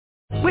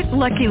With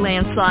Lucky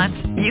Land Slots,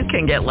 you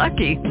can get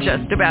lucky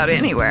just about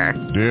anywhere.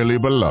 Dearly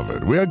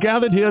beloved, we are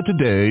gathered here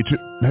today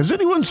to... Has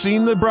anyone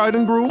seen the bride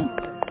and groom?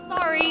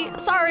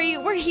 Sorry,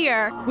 we're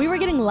here. We were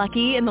getting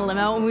lucky in the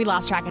limo and we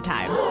lost track of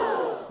time.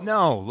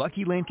 No,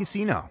 Lucky Land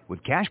Casino,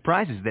 with cash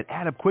prizes that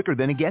add up quicker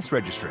than a guest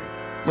registry.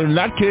 In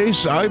that case,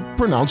 I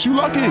pronounce you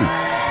lucky.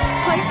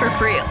 Play for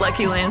free at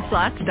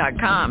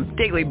LuckyLandSlots.com.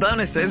 Daily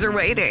bonuses are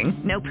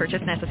waiting. No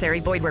purchase necessary.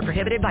 Void where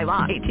prohibited by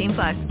law.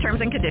 18+.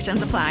 Terms and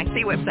conditions apply.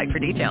 See website for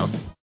details.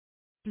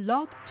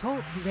 Blog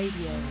Talk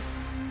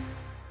Radio.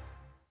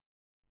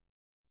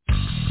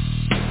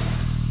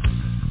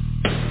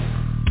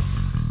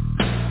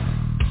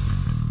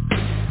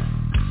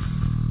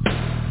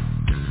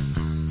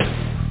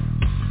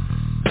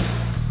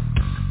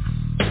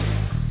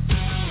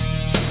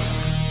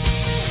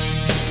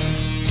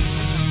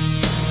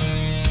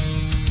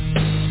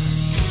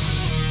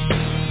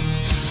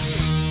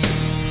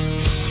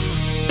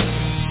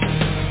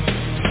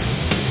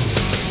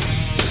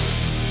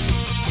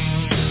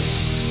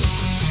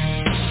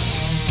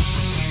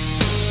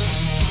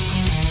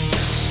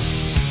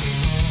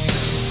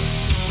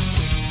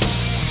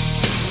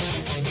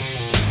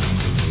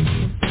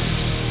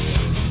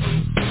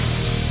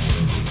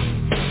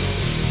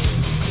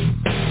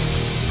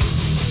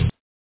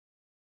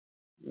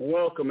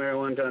 Welcome,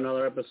 everyone, to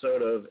another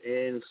episode of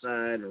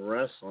Inside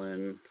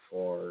Wrestling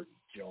for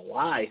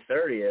July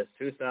 30th,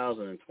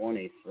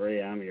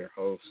 2023. I'm your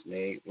host,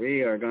 Nate.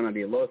 We are going to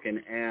be looking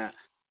at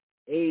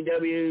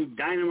AEW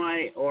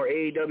Dynamite or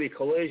AEW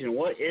Collision.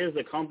 What is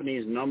the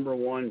company's number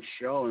one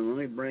show? And let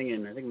me bring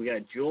in, I think we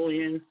got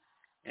Julian,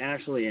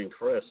 Ashley, and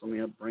Chris. Let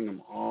me bring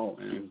them all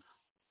in.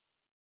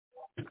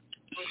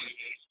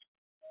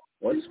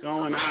 What's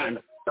going on?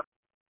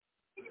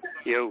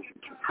 Yo.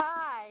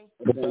 Hi.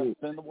 Hey,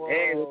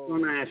 what's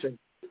going on, Ashley?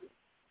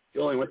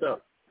 Julian, what's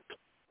up?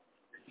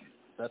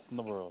 Best in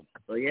the world.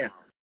 So, yeah,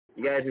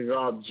 you guys have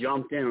all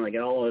jumped in, like,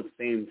 all at the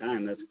same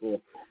time. That's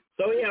cool.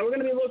 So, yeah, we're going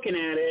to be looking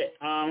at it.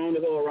 I'm going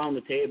to go around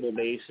the table,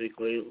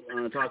 basically,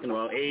 talking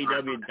about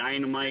AEW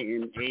Dynamite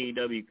and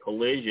AEW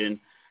Collision.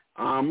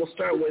 We'll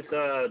start with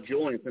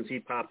Julian, since he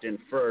popped in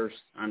first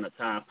on the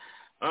top.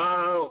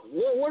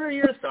 What are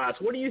your thoughts?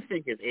 What do you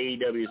think is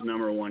AEW's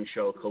number one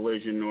show,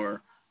 Collision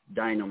or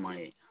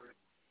Dynamite?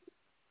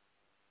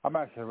 I'm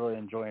actually really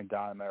enjoying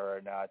Dynamite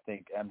right now. I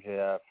think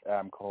MJF,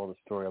 Adam Cole, the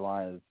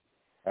storyline is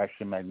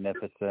actually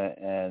magnificent,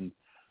 and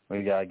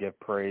we got to give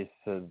praise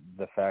to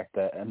the fact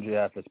that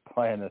MJF is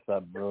playing this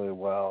up really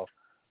well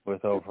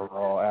with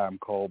overall Adam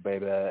Cole,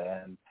 baby.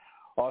 And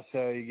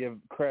also you give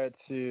credit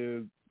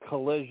to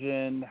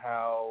Collision,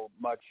 how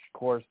much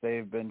course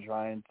they've been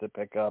trying to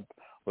pick up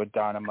with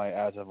Dynamite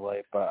as of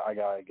late, but I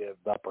got to give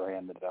the upper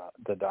hand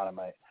to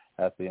Dynamite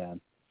at the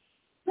end.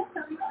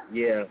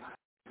 Yeah,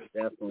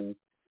 definitely.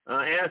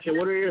 Ashley,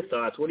 what are your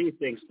thoughts? What do you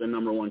think is the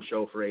number one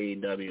show for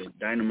AEW,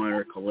 Dynamite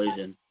or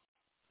Collision?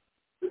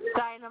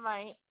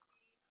 Dynamite.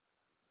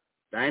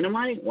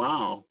 Dynamite?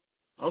 Wow.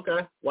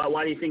 Okay.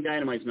 Why do you think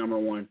Dynamite's number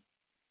one?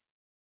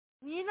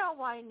 You know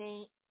why,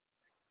 Nate.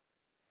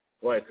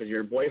 What, because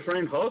your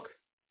boyfriend, Hook?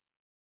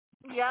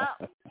 Yeah.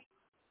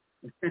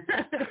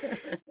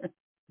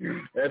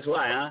 That's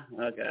why,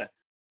 huh? Okay.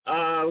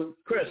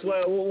 Chris,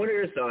 what are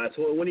your thoughts?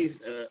 What do you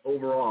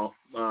overall?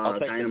 I'll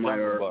take Dynamite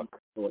the or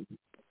Book.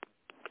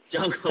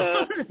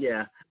 Jungle?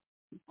 Yeah.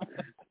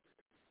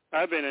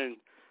 I've been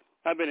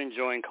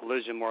enjoying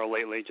Collision more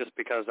lately, just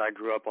because I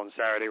grew up on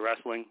Saturday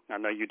wrestling. I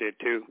know you did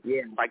too.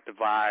 Yeah. Like the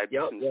vibes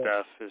and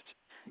stuff. It's,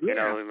 you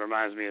know, it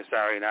reminds me of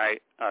Saturday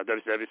night,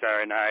 WCW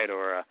Saturday night,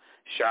 or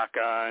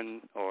Shotgun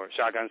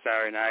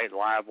Saturday night,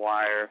 Live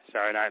Wire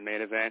Saturday night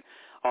main event.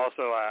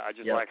 Also, I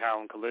just like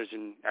how in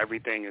Collision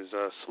everything is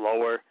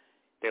slower.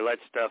 They let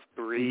stuff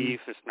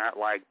breathe. It's not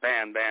like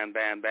bam, bam,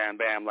 bam, bam,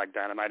 bam like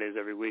Dynamite is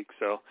every week.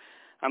 So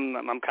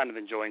I'm kind of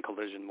enjoying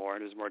Collision more.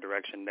 There's more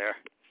direction there.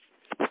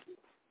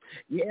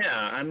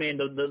 Yeah, I mean,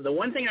 the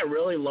one thing I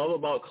really love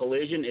about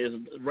Collision is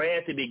right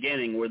at the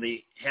beginning where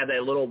they have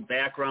that little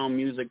background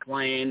music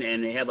playing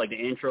and they have, like, the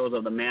intros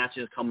of the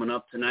matches coming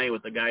up tonight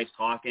with the guys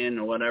talking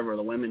or whatever,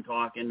 the women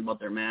talking about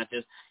their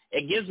matches.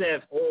 It gives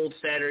that old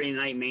Saturday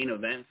night main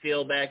event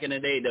feel back in the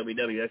day,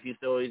 WWF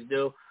used to always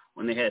do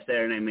when they had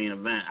Saturday night main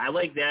event. I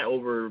like that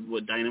over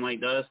what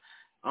Dynamite does.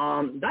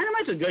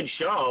 Dynamite's a good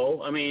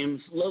show. I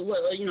mean,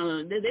 you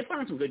know, they put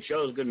on some good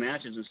shows, good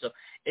matches and stuff.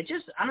 It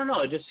just, I don't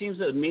know, it just seems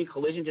to me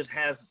Collision just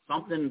has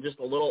something just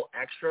a little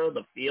extra,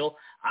 the feel.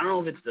 I don't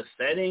know if it's the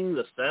setting,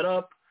 the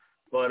setup,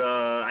 but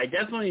I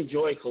definitely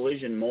enjoy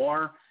Collision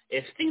more.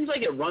 It seems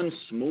like it runs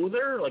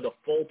smoother, like a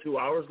full 2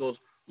 hours goes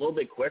a little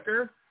bit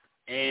quicker.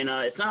 And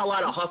it's not a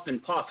lot of huff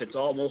and puff. It's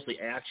all mostly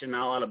action,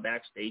 not a lot of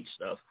backstage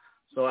stuff.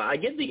 So I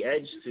give the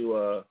edge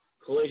to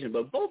Collision,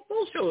 but both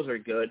shows are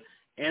good.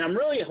 And I'm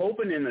really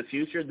hoping in the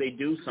future they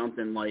do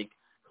something like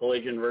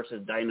Collision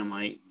versus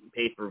Dynamite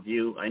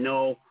pay-per-view. I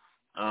know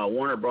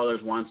Warner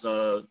Brothers wants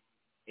AEW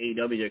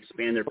to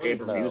expand their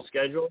pay-per-view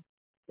schedule,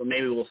 so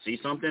maybe we'll see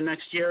something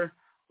next year.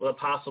 Well,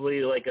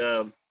 possibly like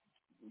a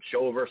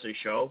show versus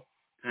show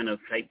kind of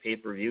type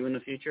pay-per-view in the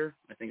future.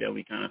 I think that would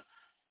be kind of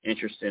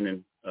interesting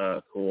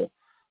and cool.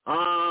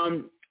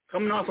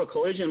 Coming off a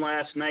Collision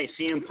last night,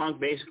 CM Punk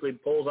basically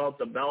pulls out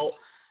the belt.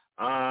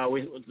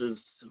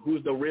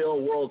 Who's the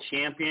real world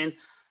champion?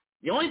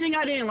 The only thing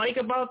I didn't like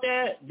about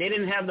that, they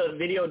didn't have the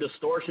video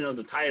distortion of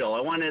the title.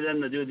 I wanted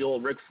them to do the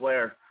old Ric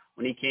Flair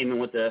when he came in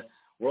with the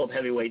World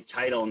Heavyweight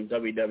title in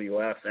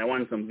WWF. I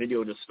wanted some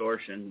video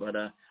distortion. But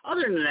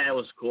other than that, it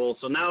was cool.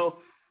 So now,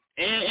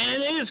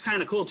 and it is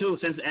kind of cool, too,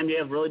 since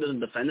MJF really doesn't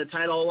defend the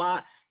title a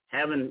lot.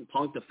 Having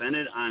Punk defend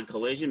it on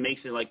Collision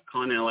makes it like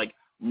kind of like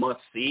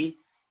must-see.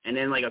 And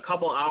then like a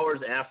couple hours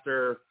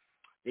after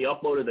they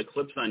uploaded the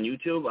clips on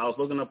YouTube, I was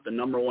looking up the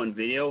 @1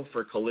 video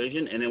for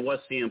Collision, and it was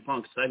CM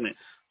Punk's segment.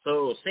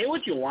 So say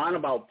what you want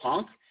about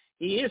Punk,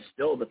 he is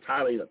still the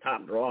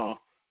top draw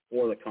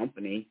for the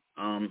company,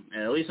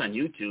 at least on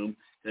YouTube,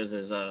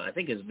 because I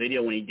think his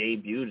video when he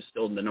debuted is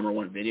still the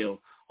 #1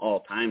 video all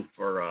time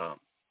for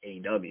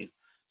AEW.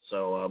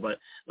 So, but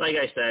like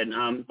I said,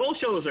 both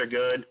shows are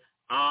good.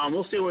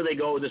 We'll see where they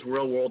go with this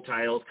real world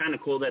title. It's kind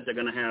of cool that they're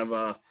going to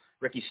have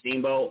Ricky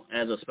Steamboat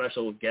as a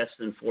special guest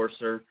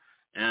enforcer.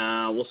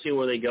 We'll see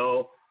where they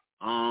go.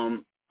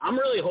 I'm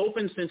really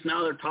hoping, since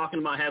now they're talking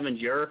about having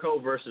Jericho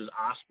versus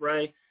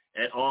Ospreay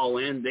at All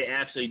In, they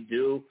actually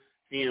do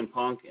CM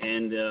Punk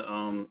and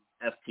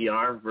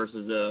FTR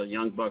versus the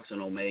Young Bucks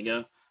and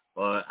Omega.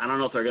 But I don't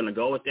know if they're going to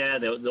go with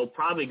that. They'll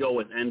probably go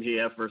with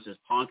MJF versus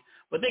Punk.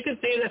 But they could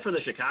save that for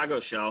the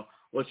Chicago show,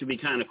 which would be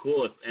kind of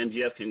cool if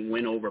MJF can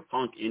win over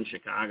Punk in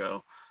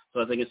Chicago.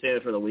 So if they can save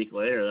it for the week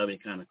later, that'd be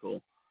kind of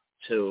cool,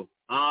 too.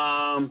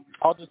 I'll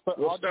just put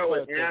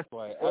it this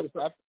way. What's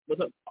up?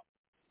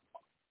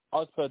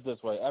 I'll just put it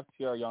this way.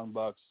 FTR Young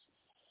Bucks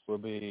will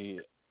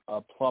be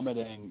a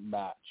plummeting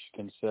match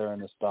considering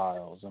the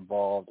styles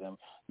involved and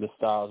the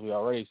styles we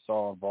already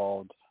saw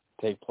involved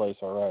take place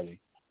already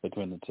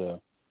between the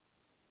two.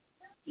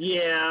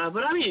 Yeah,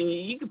 but I mean,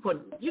 you can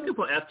put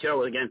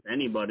FTR against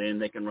anybody and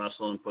they can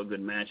wrestle and put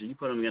good matches. You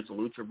put them against the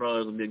Lucha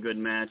Brothers, it'll be a good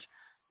match.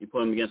 You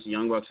put them against the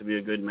Young Bucks, it'll be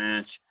a good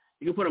match.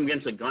 You can put them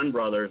against the Gun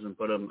Brothers and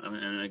put them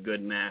in a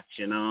good match,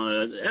 you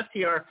know.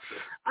 FTR,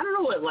 I don't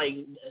know what, like,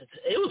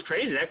 it was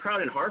crazy. That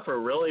crowd in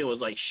Hartford really was,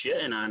 like,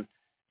 shitting on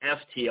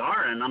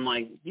FTR. And I'm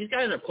like, these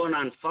guys are putting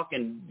on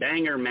fucking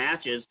banger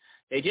matches.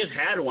 They just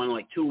had one,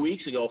 like, 2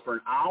 weeks ago for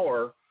an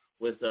hour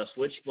with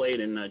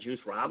Switchblade and Juice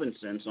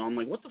Robinson. So I'm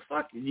like, what the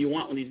fuck do you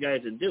want these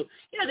guys to do?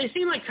 Yeah, they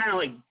seem like kind of,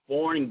 like,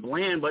 boring,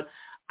 bland, but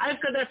I've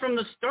said that from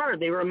the start.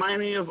 They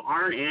remind me of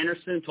Arn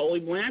Anderson, Tully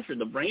Blanchard,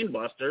 the Brain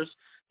Busters.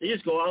 They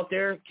just go out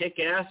there, kick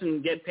ass,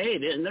 and get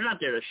paid. And they're not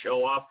there to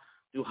show off,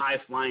 do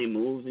high-flying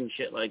moves and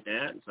shit like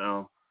that.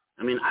 So,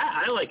 I mean,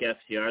 I like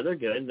FTR. They're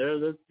good.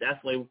 They're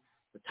definitely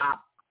the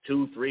top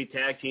 2-3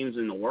 tag teams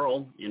in the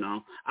world, you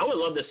know. I would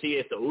love to see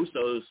if the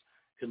Usos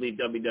could leave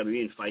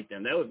WWE and fight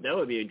them. That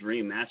would be a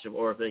dream matchup,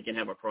 or if they can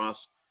have a cross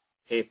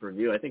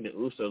pay-per-view. I think the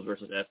Usos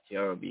versus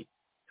FTR would be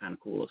kind of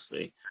cool to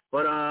see.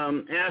 But,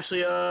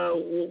 Ashley,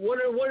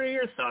 what are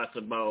your thoughts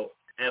about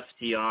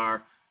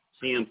FTR,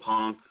 CM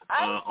Punk,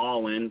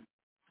 All In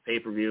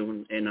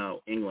pay-per-view in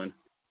England?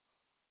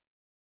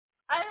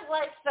 I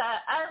like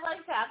that. I'm going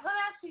to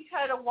actually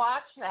try to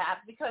watch that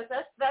because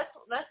that's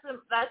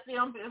the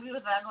only review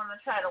that I'm going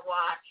to try to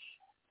watch.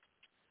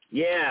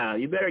 Yeah,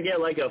 you better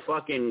get like a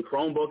fucking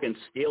Chromebook and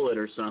steal it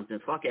or something.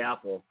 Fuck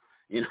Apple.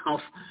 You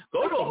know,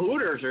 go to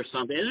Hooters or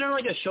something. Isn't there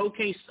like a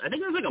showcase? I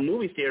think there's like a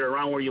movie theater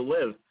around where you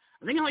live.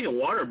 I think like in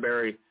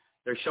Waterbury,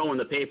 they're showing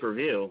the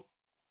pay-per-view.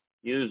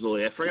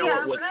 Usually, I forget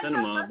what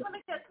cinema.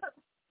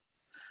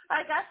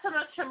 I got some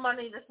extra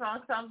money this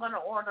month, so I'm going to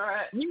order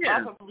it.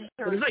 Yeah,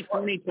 it's like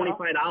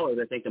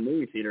 $25, I think, the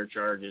movie theater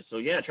charges. So,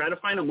 yeah, try to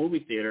find a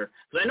movie theater.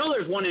 Because I know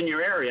there's one in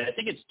your area. I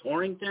think it's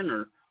Torrington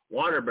or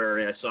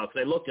Waterbury I saw,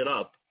 because I looked it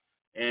up.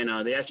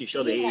 And they actually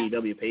show the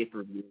AEW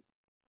pay-per-view.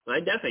 So I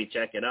definitely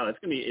check it out. It's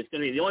gonna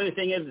be. The only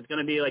thing is, it's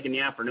gonna be like in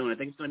the afternoon. I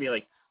think it's gonna be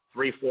like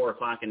 3-4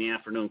 o'clock in the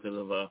afternoon because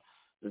of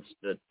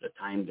the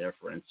time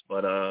difference.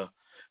 But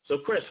so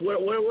Chris, what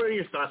are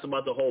your thoughts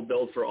about the whole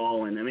build for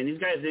All In? I mean, these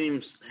guys didn't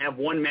even have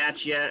one match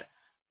yet,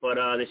 but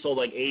they sold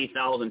like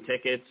 80,000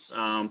 tickets.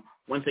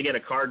 Once they get a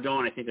card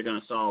going, I think they're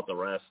gonna sell out the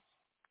rest.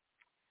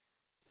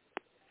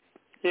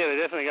 Yeah, they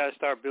definitely got to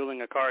start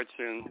building a card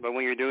soon. But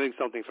when you're doing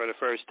something for the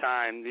first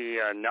time,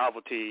 the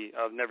novelty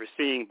of never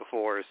seeing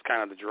before is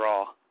kind of the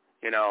draw,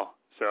 you know.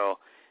 So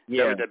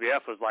yeah.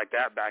 WWF was like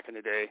that back in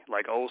the day,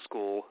 like old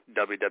school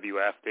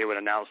WWF. They would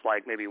announce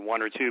like maybe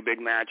 1 or 2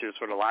 big matches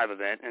for the live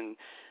event, and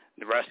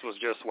the rest was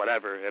just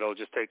whatever. It'll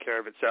just take care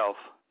of itself.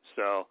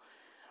 So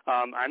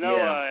I know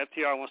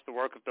FTR wants to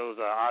work with those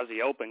Aussie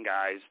Open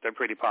guys. They're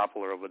pretty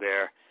popular over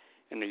there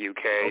in the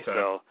UK,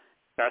 so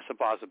that's a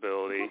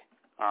possibility.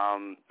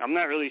 I'm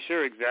not really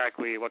sure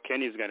exactly what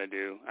Kenny's going to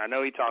do. I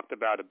know he talked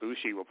about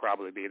Ibushi will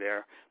probably be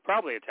there,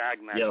 probably a tag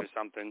match or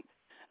something.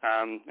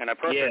 In a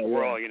perfect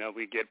world, you know,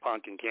 we get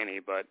Punk and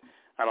Kenny, but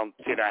I don't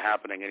see that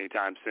happening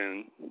anytime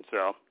soon.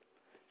 So.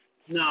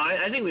 No,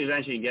 I think we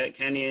eventually get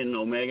Kenny and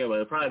Omega, but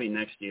it'll probably be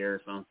next year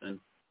or something.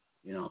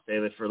 You know,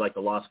 save it for like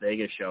the Las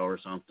Vegas show or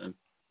something.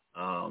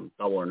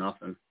 Double or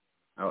Nothing.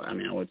 I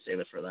mean, I would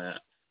save it for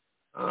that.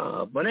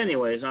 But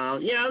anyways,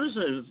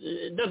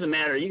 it doesn't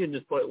matter. You can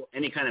just put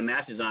any kind of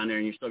matches on there,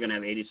 and you're still gonna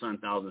have 80-some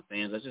thousand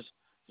fans. That's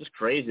just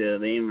crazy that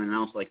they even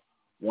announced like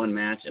one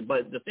match.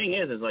 But the thing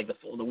is like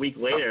the week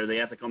later they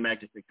have to come back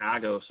to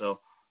Chicago. So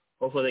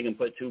hopefully they can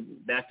put 2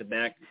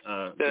 back-to-back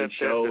shows.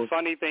 The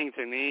funny thing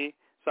to me,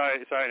 sorry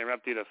to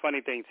interrupt you. The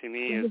funny thing to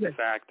me is the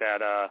fact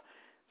that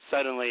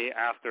suddenly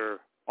after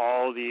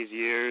all these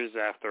years,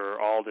 after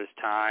all this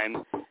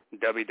time,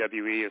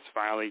 WWE is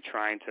finally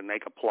trying to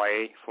make a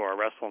play for a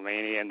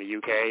WrestleMania in the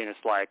UK, and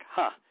it's like,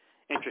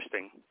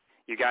 interesting.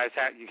 You guys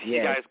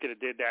could have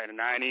did that in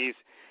the 90s.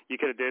 You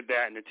could have did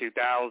that in the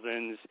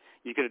 2000s.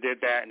 You could have did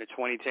that in the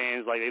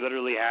 2010s. Like, they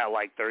literally had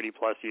like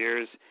 30-plus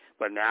years.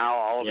 But now,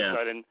 all of a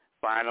sudden,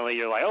 finally,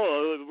 you're like,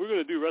 oh, we're going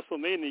to do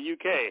WrestleMania in the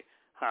UK.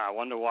 I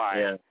wonder why.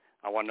 Yeah.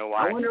 I wonder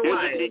why.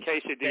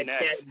 TK should do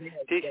next.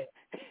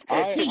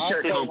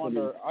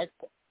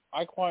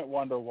 I quite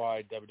wonder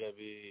why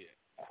WWE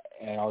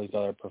and all these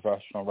other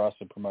professional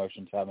wrestling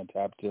promotions haven't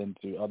tapped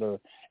into other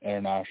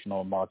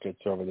international markets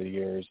over the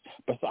years.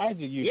 Besides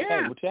the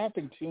UK, we're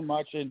tapping too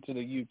much into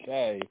the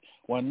UK.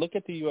 When look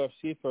at the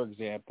UFC, for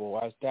example,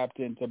 has tapped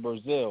into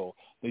Brazil,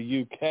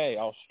 the UK,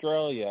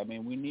 Australia. I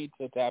mean, we need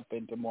to tap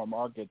into more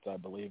markets, I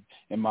believe,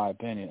 in my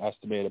opinion,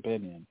 estimated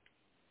opinion.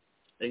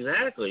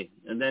 Exactly.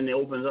 And then it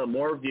opens up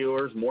more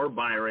viewers, more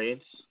buy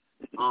rates.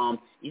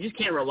 You just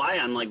can't rely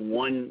on like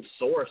one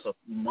source of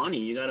money.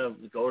 You gotta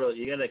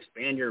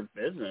expand your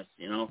business,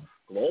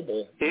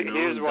 global.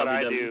 Here's what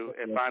I do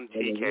if I'm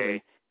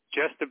TK,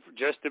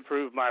 just to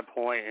prove my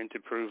point and to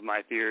prove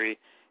my theory.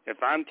 If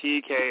I'm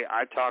TK,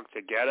 I talk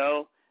to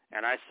Ghetto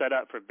and I set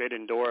up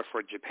Forbidden Door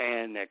for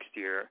Japan next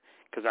year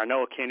because I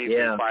know Kenny's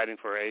been fighting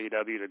for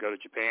AEW to go to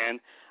Japan.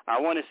 I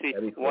want to see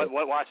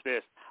watch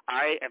this.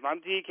 If I'm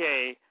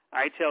TK,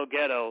 I tell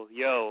Ghetto,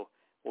 yo,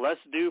 let's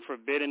do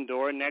Forbidden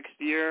Door next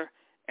year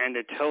and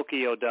the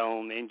Tokyo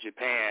Dome in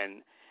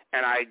Japan.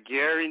 And I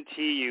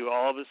guarantee you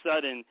all of a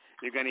sudden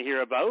you're going to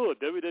hear about,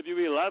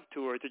 WWE Live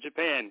Tour to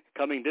Japan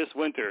coming this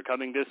winter,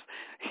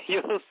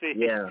 you'll see.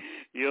 Yeah.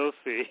 You'll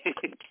see.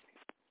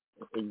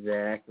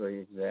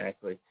 Exactly.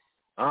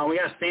 We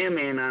got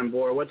Sandman on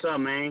board. What's up,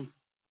 man?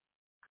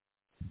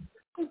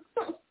 What's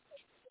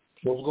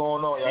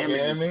going on? Y'all can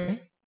hear me?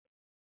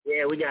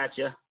 Yeah, we got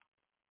you.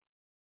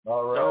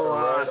 All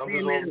right.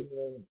 Sandman,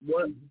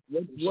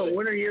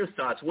 what are your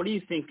thoughts? What do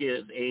you think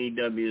is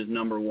AEW's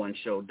 #1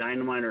 show,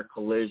 Dynamite or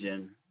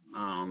Collision?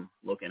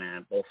 Looking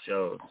at both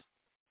shows.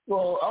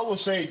 Well, I would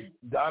say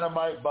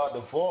Dynamite by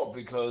default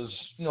because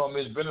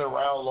it's been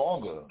around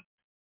longer.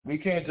 We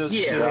can't just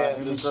be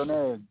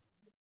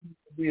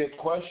a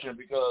question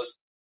because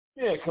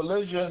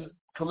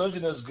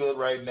Collision is good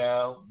right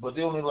now, but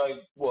they're only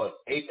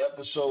 8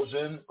 episodes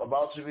in,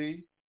 about to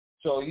be.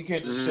 So you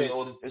can't just say,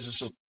 it's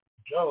just a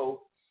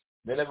show.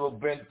 They never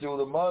been through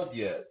the mud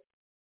yet.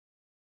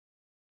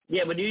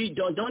 Yeah, but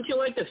don't you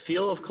like the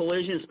feel of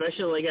Collision,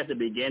 especially at the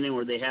beginning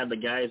where they have the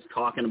guys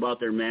talking about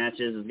their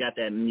matches? It's got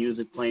that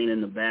music playing in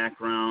the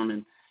background,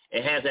 and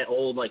it has that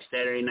old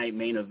Saturday Night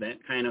Main Event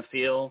kind of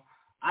feel.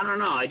 I don't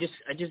know. I just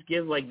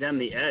give them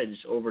the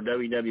edge over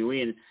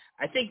WWE, and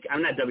I think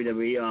I'm not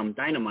WWE.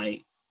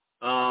 Dynamite.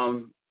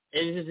 And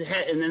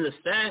then the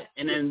set,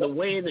 and then the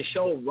way the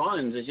show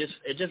runs,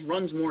 it just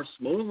runs more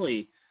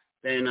smoothly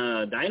than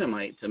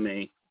Dynamite to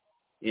me.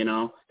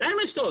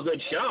 Dynamite's still a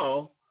good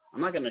show.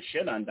 I'm not going to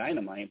shit on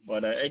Dynamite,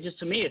 but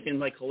to me, it seems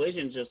like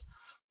Collision's just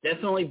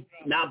definitely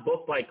not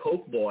booked by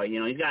Coke Boy.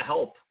 He's got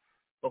help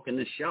booking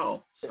this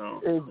show.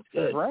 So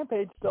is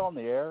Rampage still on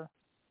the air?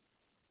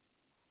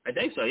 I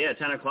think so, yeah,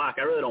 10 o'clock.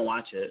 I really don't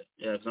watch it,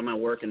 because I'm at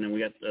work, and then we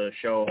got the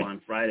show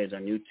on Fridays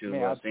on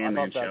YouTube,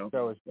 Sandman show.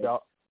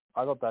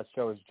 I thought that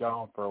show was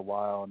John for a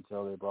while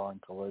until they brought in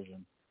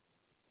Collision.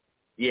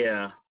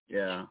 Yeah.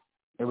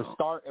 It was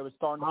starting to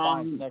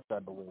find next, I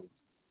believe.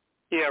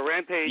 Yeah,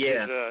 Rampage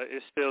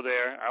is still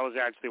there. I was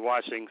actually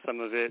watching some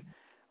of it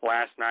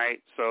last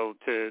night. So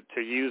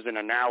to use an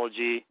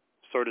analogy,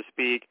 so to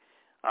speak,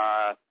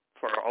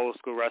 for our old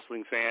school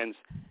wrestling fans,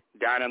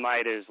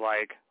 Dynamite is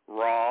like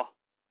Raw,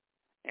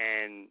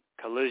 and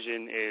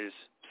Collision is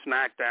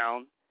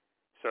SmackDown.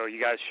 So you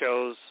got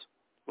shows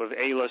with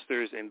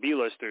A-listers and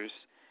B-listers,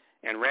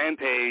 and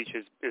Rampage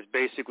is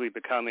basically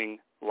becoming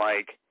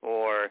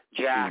or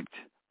Jacked,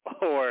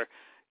 or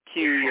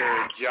Q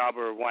your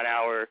Jobber 1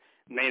 hour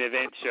main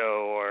event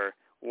show or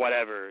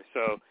whatever.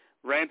 So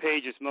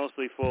Rampage is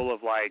mostly full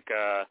of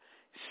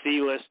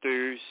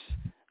C-listers,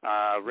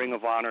 Ring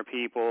of Honor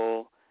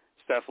people,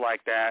 stuff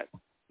like that.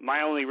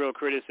 My only real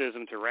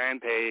criticism to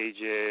Rampage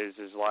is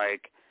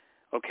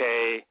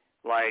okay,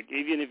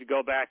 even if you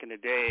go back in the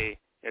day,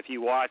 if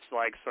you watch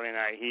Sunday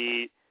Night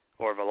Heat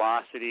or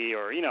Velocity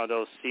or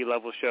those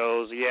C-level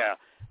shows,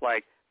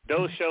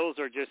 those shows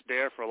are just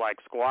there for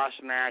squash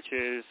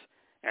matches,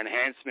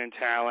 enhancement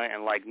talent,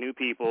 and new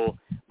people.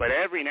 But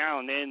every now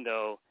and then,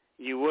 though,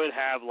 you would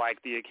have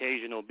the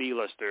occasional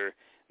B-lister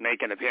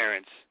make an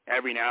appearance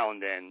every now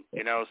and then.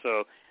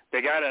 So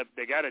they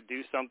gotta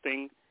do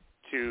something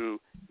to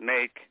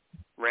make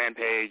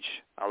Rampage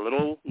a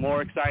little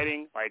more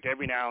exciting? Like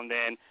every now and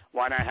then,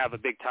 why not have a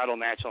big title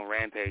match on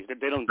Rampage?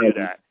 They don't do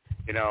that,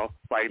 you know,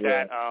 like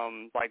that.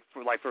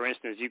 Like for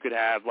instance, you could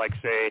have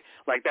say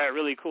that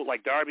really cool.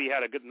 Like Darby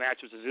had a good match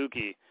with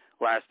Suzuki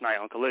last night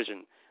on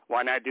Collision.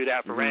 Why not do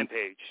that for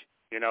Rampage?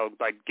 You know,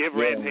 give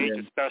Rampage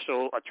a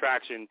special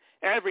attraction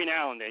every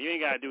now and then. You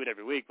ain't got to do it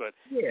every week, but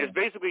it's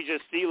basically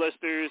just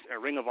C-listers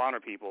and Ring of Honor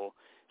people.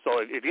 So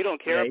if you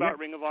don't care about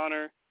Ring of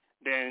Honor,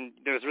 then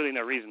there's really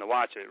no reason to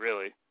watch it,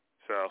 really.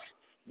 So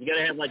you got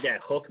to have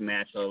that hook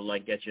match to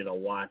get you to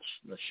watch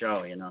the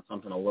show, you know,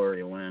 something to lure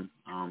you in.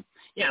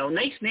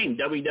 Nice name,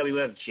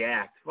 WWF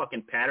Jack.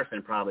 Fucking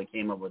Patterson probably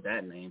came up with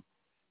that name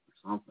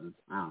or something.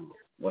 I don't know,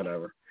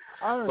 whatever.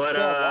 I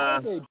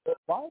understand.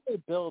 Why did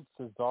they build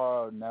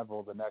Cesaro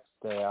Neville the next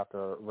day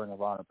after Ring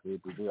of Honor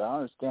pay-per-view? I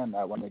understand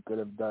that when they could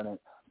have done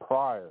it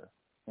prior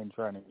in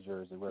Trenton, New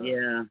Jersey.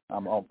 Where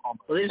well,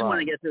 they just want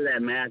to get through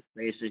that match,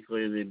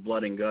 basically, the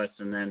blood and guts,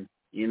 and then,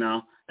 you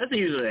know, that's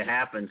usually what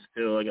happens,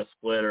 too, like a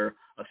split or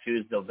a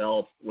fuse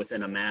develop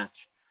within a match.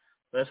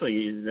 That's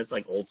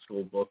like old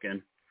school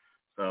booking.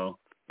 So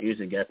you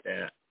usually get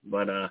that.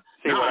 But,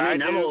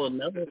 Neville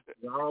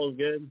Cesaro's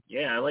good.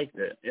 Yeah, I liked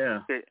it. Yeah.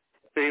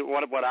 See,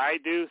 what I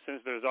do,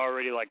 since there's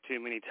already too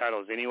many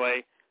titles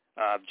anyway,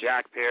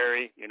 Jack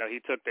Perry, you know, he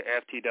took the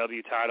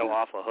FTW title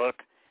off a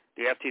Hook.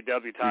 The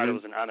FTW title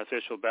was an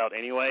unofficial belt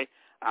anyway.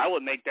 I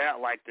would make that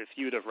the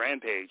feud of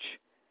Rampage,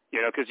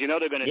 you know, because you know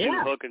they're going to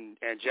do Hook and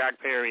Jack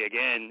Perry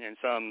again in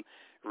some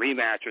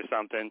rematch or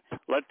something.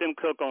 Let them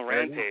cook on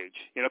Rampage,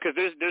 you know, because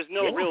there's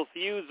no real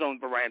feuds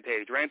on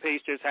Rampage.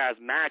 Rampage just has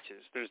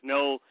matches. There's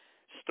no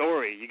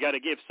story. You got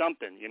to give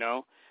something, you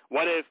know.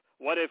 What if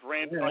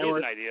Rampage? Here's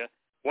an idea.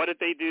 What if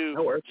they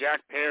do Jack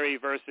Perry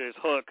versus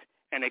Hook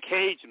in a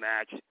cage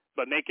match,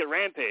 but make it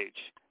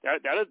Rampage?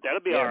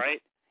 That'll be all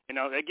right. You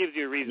know, that gives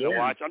you a reason to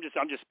watch. I'm just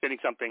spinning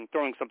something,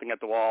 throwing something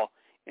at the wall,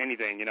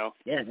 anything, you know.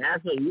 Yeah,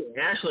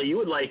 Ashley, you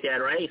would like that,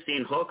 right?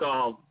 Seeing Hook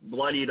all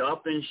bloodied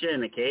up and shit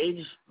in a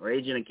cage,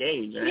 rage in a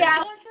cage. Right? Yeah, I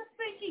was just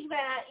thinking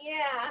that.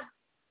 Yeah.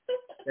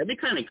 That'd be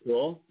kind of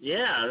cool.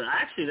 Yeah,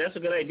 actually, that's a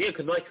good idea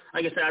because, like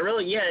I said,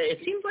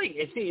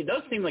 it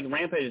does seem like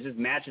Rampage is just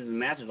matches and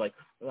matches. Like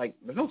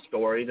there's no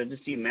story; they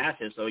just see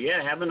matches. So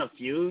yeah, having a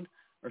feud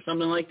or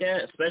something like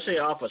that, especially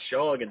off a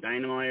show like a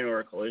Dynamite or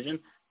a Collision,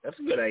 that's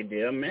a good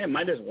idea. Man,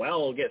 might as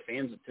well get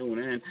fans to tune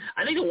in.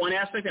 I think the one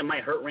aspect that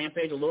might hurt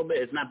Rampage a little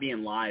bit is not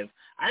being live.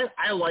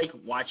 I like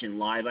watching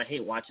live. I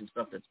hate watching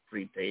stuff that's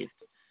pre-taped.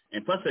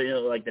 And plus, you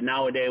know, the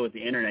nowadays with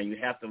the internet, you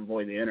have to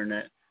avoid the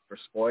internet for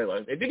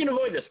spoilers. If you can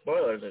avoid the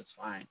spoilers, it's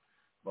fine.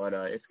 But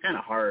it's kind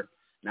of hard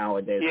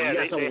nowadays. Yeah,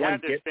 they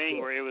had this thing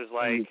where it was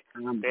where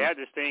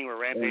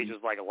Rampage was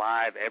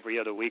live every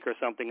other week or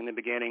something in the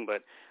beginning,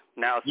 but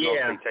now it's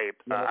mostly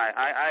taped.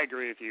 I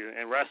agree with you.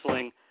 In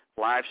wrestling,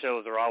 live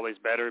shows are always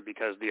better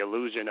because the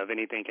illusion of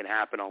anything can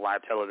happen on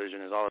live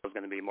television is always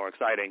going to be more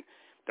exciting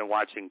than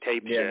watching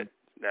tape shit.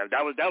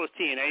 That was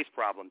TNA's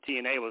problem.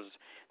 TNA was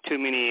too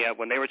many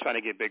when they were trying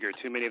to get bigger.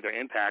 Too many of their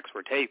impacts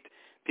were taped.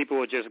 People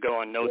would just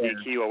go on no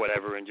DQ or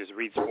whatever and just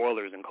read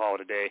spoilers and call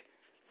it a day.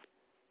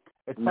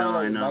 It's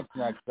kind of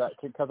next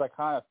because I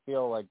kind of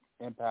feel like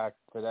Impact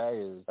today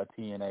is a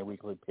TNA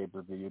weekly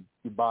pay-per-view.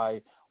 You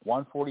buy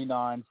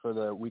 $149 for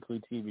the weekly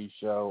TV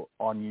show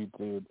on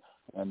YouTube,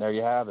 and there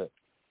you have it.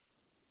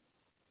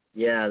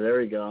 Yeah, there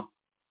we go.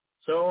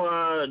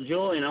 So,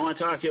 Julian, I want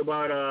to talk to you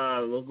about,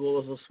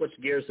 we'll switch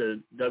gears to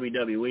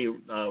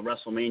WWE,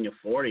 WrestleMania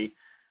 40.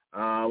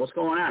 What's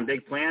going on?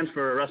 Big plans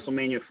for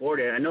WrestleMania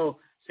 40? I know,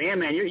 Sam,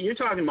 man, you're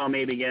talking about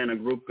maybe getting a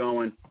group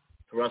going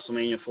to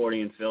WrestleMania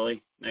 40 in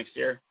Philly next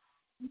year.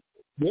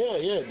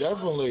 Yeah,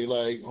 definitely.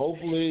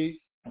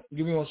 Hopefully,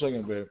 give me 1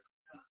 second, babe.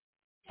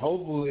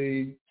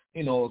 Hopefully,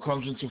 you know, it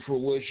comes into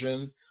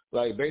fruition.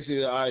 Basically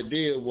the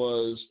idea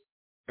was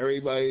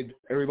everybody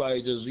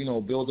just, you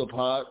know, build a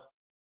pot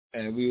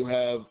and we'll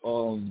have,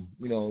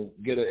 you know,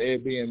 get an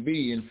Airbnb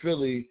in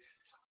Philly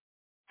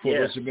for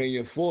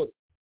WrestleMania 40.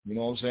 You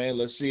know what I'm saying?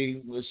 Let's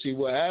see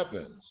what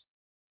happens.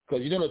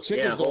 Because, you know, the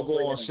tickets don't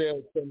go on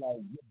sale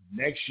until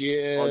next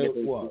year.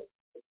 What?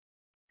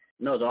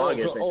 No, it's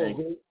August, I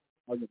think.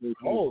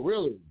 Oh,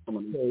 really? So,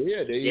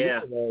 yeah, there you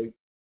go.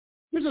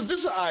 This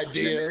is an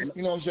idea.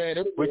 You know what I'm saying?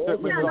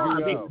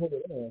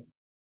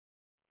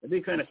 It'd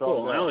be kind of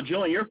cool. I know,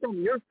 Julian, you're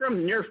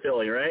from near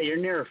Philly, right? You're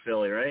near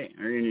Philly, right?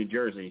 Or you're New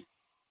Jersey?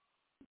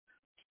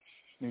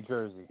 New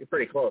Jersey. You're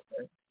pretty close,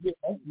 right? Yeah,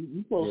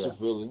 you're close to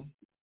Philly.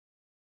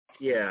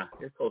 Yeah,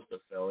 you're close to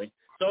Philly.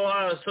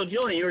 So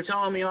Julian, you were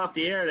telling me off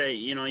the air that,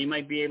 you know, you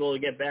might be able to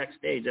get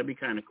backstage. That'd be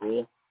kind of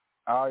cool.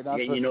 Oh, you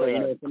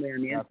know somebody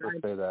on the inside. Not to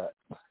say that.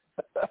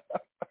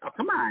 Oh,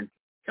 come on.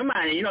 You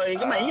know, you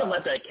can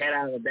let that cat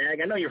out of the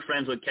bag. I know you're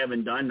friends with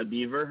Kevin Dunn, the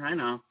Beaver. I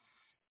know.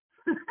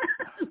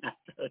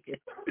 Okay.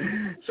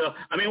 So,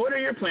 I mean, what are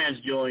your plans,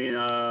 Julian?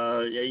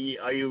 Are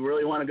you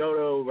really want to go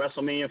to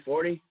WrestleMania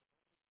 40?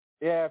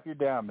 Yeah, if you're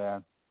down,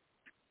 man.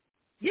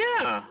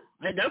 Yeah,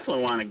 I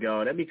definitely want to go.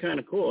 That'd be kind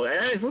of cool.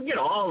 If we get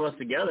all of us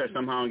together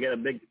somehow and get a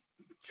big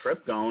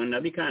trip going.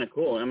 That'd be kind of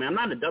cool. I mean, I'm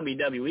not a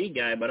WWE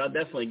guy, but I'll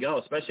definitely go,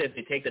 especially if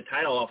they take the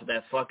title off of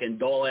that fucking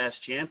dull-ass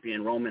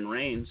champion, Roman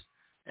Reigns,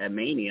 at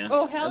Mania.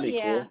 Oh, hell That'd be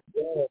yeah.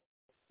 Cool.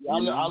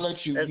 I'll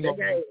let you, go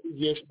ahead,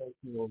 say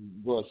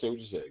what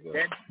you say. Go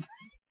ahead.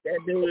 That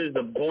dude is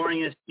the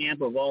boringest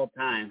champ of all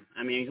time.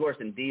 I mean, he's worse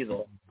than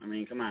Diesel. I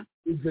mean, come on.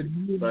 He's the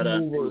needle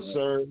mover,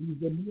 sir. He's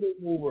the needle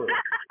mover.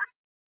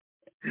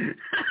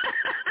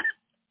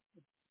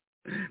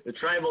 The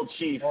tribal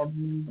chief.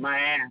 My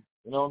ass.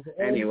 You know,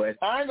 anyway.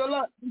 I ain't gonna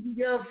lie.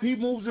 He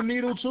moves the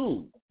needle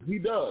too. He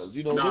does.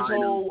 You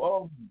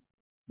know,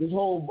 this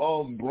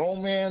whole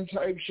bromance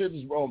type shit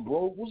is bro.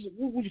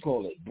 What you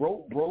call it?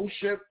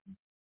 Broship,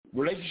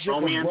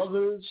 relationship with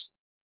brothers.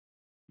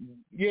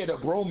 Yeah, the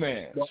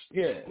bromance.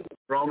 Yeah.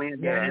 Bromance,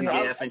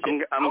 MJF and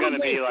shit. I'm going to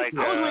be like...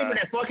 I was waiting for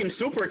that fucking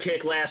super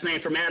kick last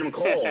night from Adam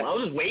Cole. I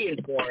was just waiting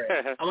for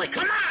it. I'm like,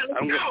 come on,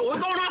 let's go. We're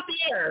going off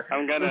the air.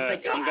 I'm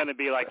gonna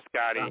be like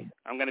Scotty.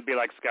 I'm going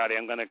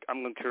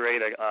to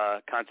create a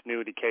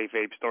continuity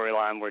kayfabe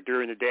storyline where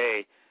during the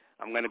day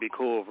I'm going to be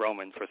cool with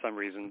Roman for some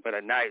reason, but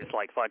at night it's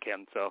like, fuck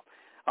him. So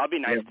I'll be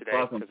nice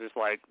today because it's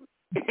like...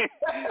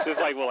 It's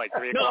like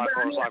 3 o'clock,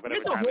 4 o'clock,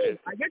 whatever time it is.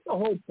 I get the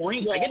whole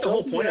point. I get the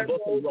whole point of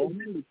booking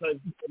Roman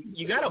because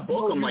you got to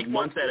book him like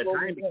months at a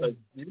time because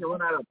you're going to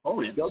run out of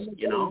opponents,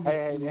 you know?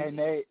 Hey,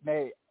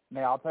 Nate,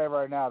 I'll tell you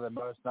right now, the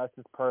most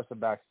nicest person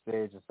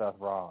backstage is Seth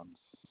Rollins,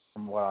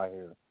 from what I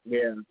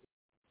hear.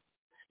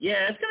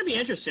 Yeah, it's going to be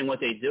interesting what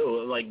they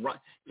do. Like,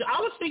 I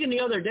was thinking the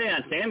other day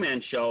on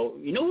Sandman's show,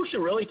 you know who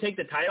should really take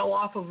the title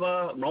off of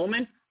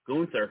Roman?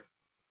 Gunther.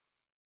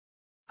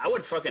 I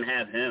would fucking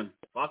have him.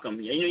 Fuck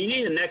him. You know, you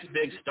need the next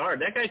big star.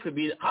 That guy could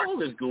be. How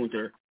old is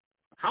Gunther?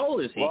 How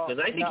old is he?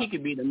 Because I think he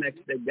could be the next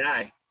big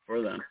guy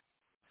for them.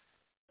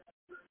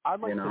 I'd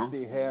like to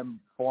see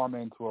him form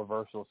into a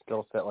versatile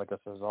skill set like a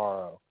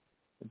Cesaro,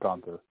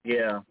 Gunther.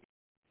 Yeah,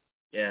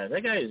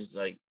 that guy is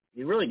like,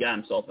 he really got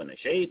himself into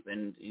shape,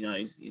 and you know,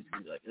 he's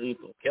like a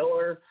lethal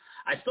killer.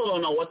 I still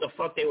don't know what the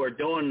fuck they were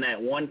doing in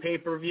that one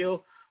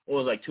pay-per-view.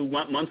 What was like 2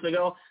 months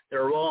ago? They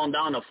were rolling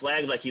down the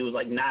flags like he was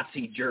like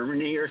Nazi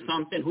Germany or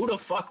something. Who the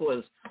fuck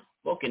was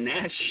booking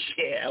that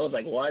shit? I was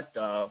like, what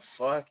the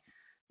fuck?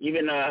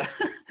 Even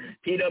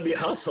PW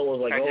Hustle was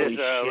like, holy shit.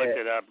 I just looked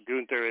it up.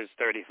 Gunther is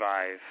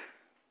 35.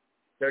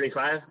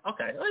 35?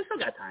 Okay. Well, he still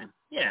got time.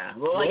 Yeah.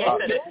 Well, like I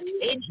said,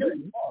 age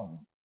shouldn't.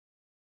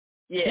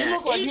 Yeah,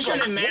 age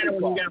shouldn't matter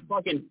when you got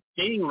fucking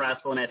Sting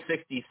wrestling at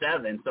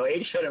 67. So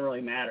age shouldn't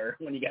really matter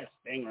when you got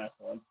Sting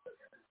wrestling.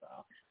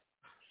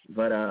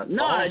 But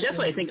no, I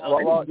definitely think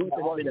Gunther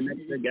will be the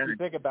next big guy.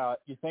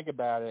 You think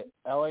about it.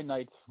 LA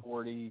Knight's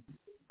 40.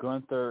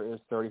 Gunther is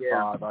 35.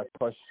 Yeah. I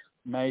pushed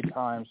many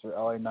times for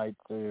LA Knight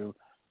to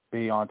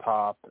be on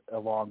top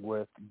along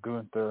with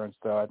Gunther, and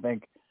so I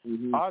think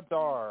odds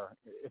are,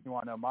 if you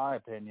want to know my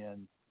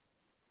opinion,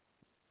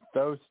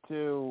 those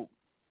two,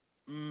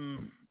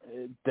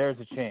 there's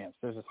a chance.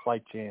 There's a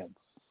slight chance.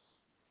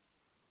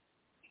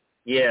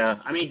 Yeah,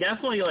 I mean,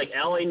 definitely like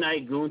LA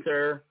Knight,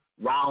 Gunther,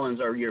 Rollins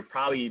are your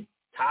probably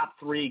top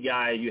 3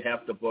 guys you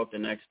have to book the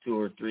next 2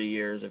 or 3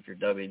 years if you're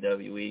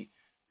WWE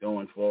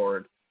going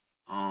forward.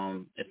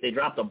 If they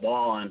drop the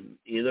ball on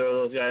either of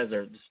those guys,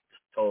 they're just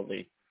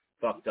totally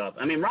fucked up.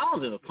 I mean,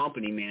 Rollins is a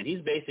company man.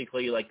 He's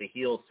basically like the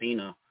heel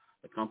Cena,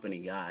 the company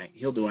guy.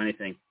 He'll do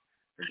anything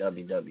for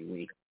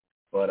WWE.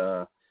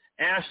 But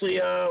Ashley,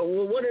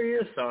 what are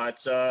your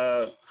thoughts?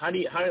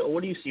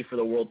 What do you see for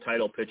the world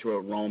title picture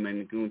of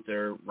Roman,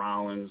 Gunther,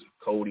 Rollins,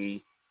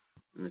 Cody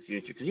in the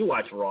future? Because you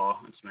watch Raw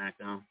and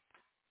SmackDown.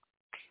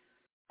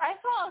 I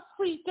fall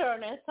asleep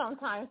during it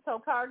sometimes, so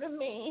pardon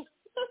me.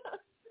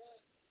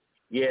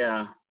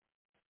 Yeah.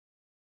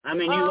 I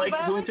mean, you like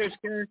Gunther's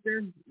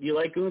character? You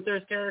like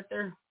Gunther's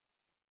character?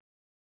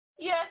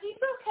 Yeah, he's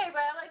okay, but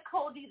I like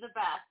Cody the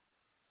best.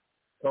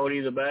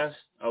 Cody the best?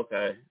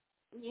 Okay.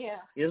 Yeah.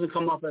 He doesn't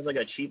come off as like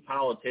a cheap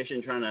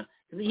politician trying to.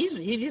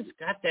 He just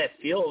got that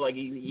feel like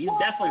he's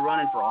definitely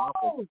running for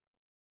office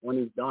when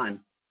he's done,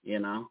 you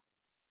know.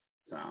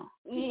 So.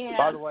 Yeah.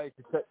 By the way,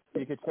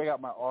 you could check out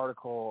my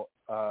article,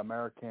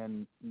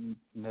 Americanism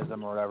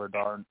or whatever,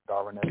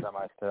 Darwinism,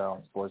 I said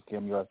on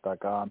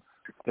sportsgameus.com,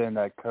 saying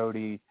that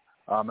Cody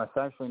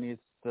essentially needs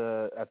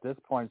to, at this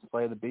point,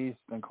 slay the beast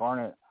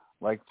incarnate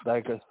like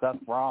a Seth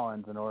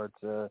Rollins in order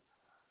to,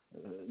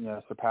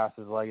 surpass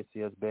his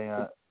legacy as being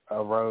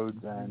a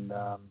Rhodes and,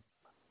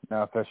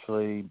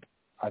 officially,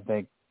 I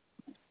think,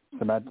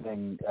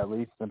 cementing at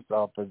least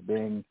himself as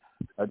being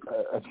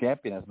a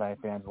champion, as many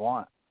fans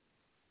want.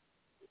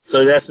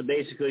 So that's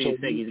basically you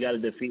think he's got to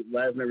defeat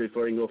Lesnar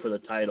before he can go for the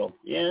title.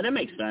 Yeah, that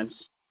makes sense.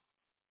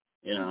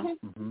 You know,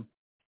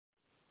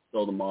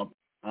 build him up.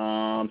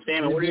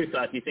 Sam, what are your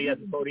thoughts? Do you think that's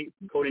what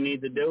Cody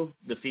needs to do?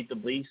 Defeat the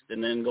Beast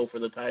and then go for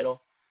the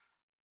title?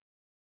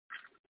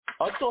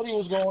 I thought he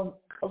was going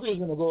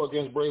to go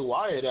against Bray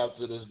Wyatt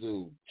after this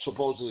dude.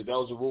 Supposedly, that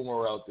was a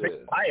rumor out there. Bray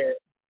Wyatt?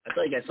 I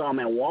feel like I saw him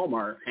at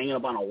Walmart hanging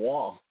up on a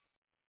wall.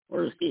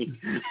 Where is he?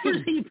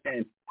 Where's he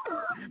been?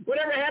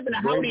 Whatever happened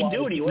to Howdy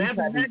Doody? What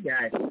happened to that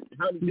guy?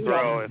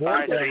 Bro, if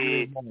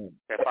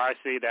I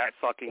see that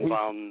fucking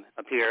bum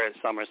appear at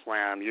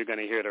SummerSlam, you're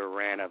gonna hear the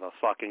rant of a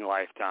fucking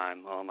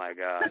lifetime. Oh my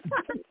god.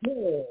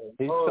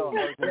 He's still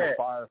looking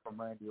fire from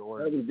Randy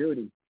Orton. Heavy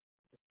duty.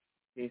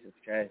 Jesus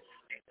Christ.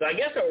 So I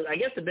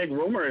guess the big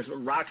rumor is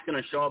Rock's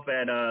gonna show up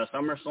at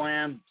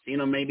SummerSlam.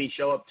 Cena maybe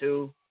show up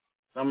too.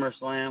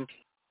 SummerSlam.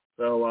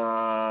 So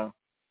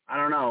I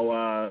don't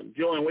know.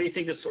 Julian, what do you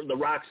think the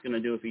Rock's gonna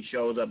do if he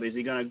shows up? Is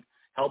he gonna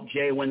help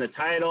Jay win the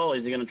title?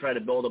 Is he gonna try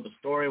to build up a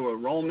story with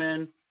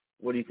Roman?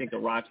 What do you think the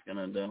Rock's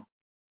gonna do?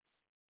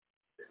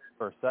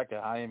 For a second,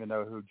 I didn't even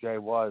know who Jay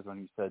was when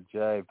you said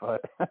Jay,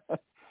 but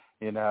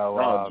you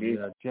know,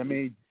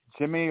 Jimmy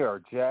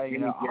or Jay.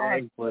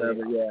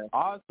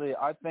 Honestly,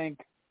 I think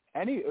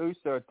any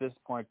Uso at this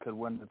point could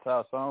win the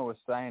title. Someone was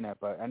saying it,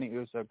 but any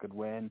Uso could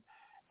win.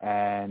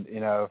 And,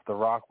 you know, if The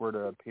Rock were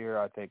to appear,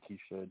 I think he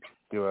should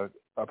do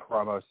a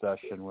promo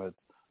session with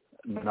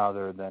none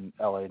other than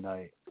LA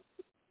Knight.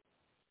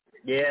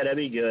 Yeah, that'd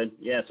be good.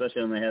 Yeah,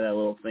 especially when they had that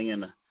little thing in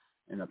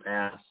the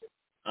past.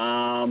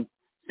 Sam,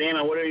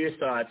 what are your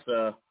thoughts?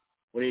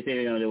 What do you think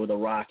they're going to do with The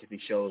Rock if he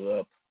shows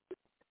up?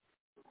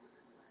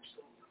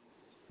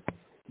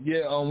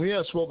 Yeah, we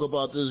had spoke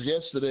about this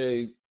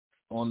yesterday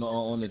on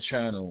the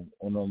channel,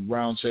 on the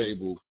round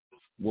table,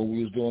 when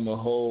we was doing the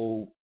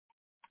whole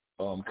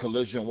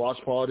Collision watch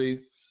party.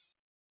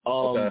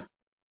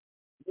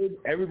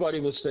 Everybody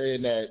was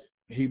saying that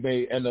he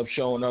may end up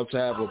showing up to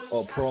have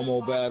a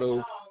promo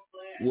battle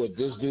with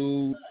this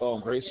dude,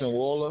 Grayson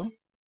Waller.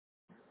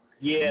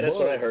 Yeah, that's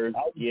what I heard.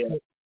 Yeah,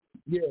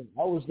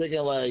 I was thinking,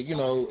 like, you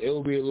know, it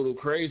would be a little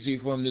crazy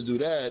for him to do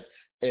that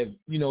if,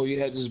 you know, you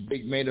had this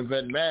big main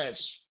event match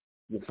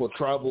for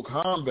Tribal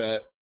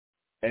Combat,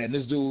 and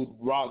this dude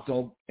Rock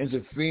don't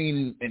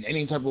intervene in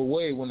any type of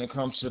way when it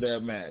comes to that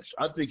match.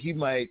 I think he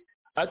might.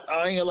 I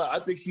ain't gonna lie. I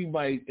think he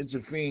might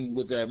intervene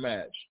with that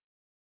match.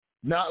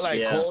 Not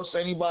like cost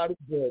anybody,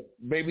 but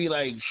maybe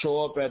like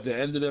show up at the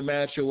end of the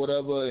match or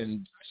whatever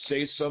and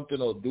say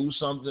something or do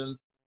something.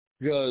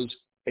 Because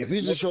if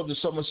he just show up to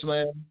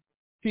SummerSlam,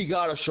 he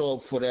gotta show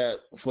up for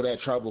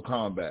that Tribal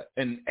Combat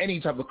in any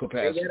type of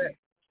capacity.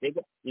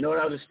 You know what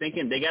I was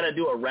thinking? They got to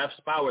do a ref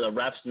spot where the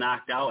ref's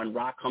knocked out and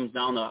Rock comes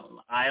down the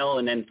aisle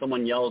and then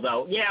someone yells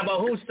out, "Yeah,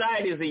 but whose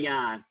side is he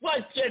on?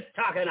 What's just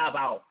talking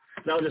about?"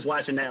 I was just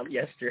watching that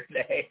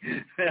yesterday.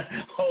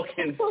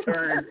 Hogan's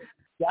turn.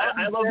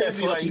 I love that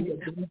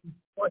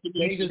fucking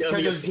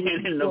ECW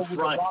standing in the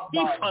front.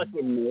 He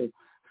fucking knew.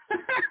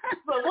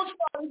 Like, what's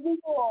going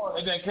on?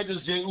 And then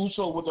catches Jey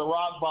Uso with the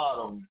rock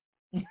bottom.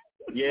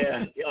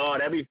 Yeah. Oh,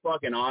 that'd be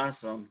fucking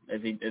awesome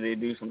if they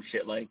do some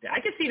shit like that.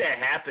 I could see that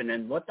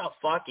happening. What the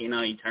fuck? You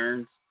know, he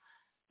turns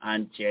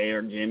on Jay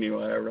or Jimmy or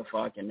whatever the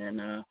fuck, and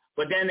then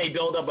but then they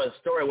build up a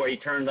story where he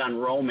turns on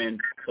Roman.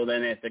 So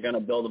then if they're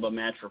gonna build up a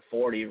match for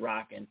 40,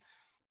 Rock and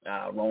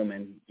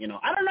Roman, you know,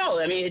 I don't know.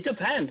 I mean, it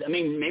depends. I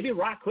mean, maybe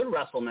Rock could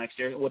wrestle next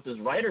year with this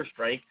writer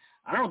strike.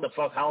 I don't know what the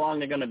fuck, how long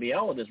they're gonna be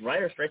out with this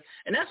writer strike.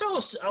 And that's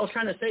what I was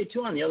trying to say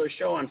too on the other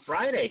show on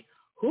Friday.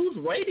 Who's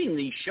writing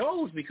these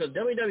shows? Because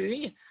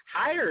WWE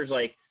hires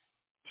like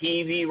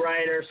TV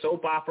writers,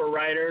 soap opera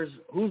writers.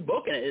 Who's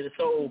booking it?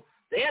 So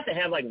they have to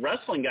have like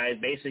wrestling guys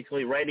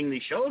basically writing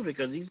these shows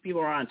because these people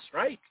are on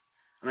strike.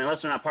 I mean,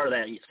 unless they're not part of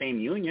that same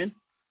union,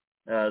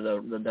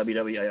 the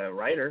WWE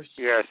writers.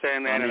 Yeah,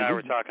 Sandman and I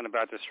were talking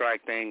about the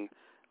strike thing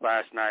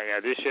last night.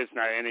 Yeah, this shit's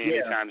not ending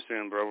anytime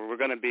soon, bro. We're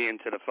going to be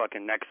into the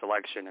fucking next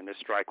election, and this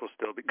strike will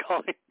still be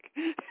going.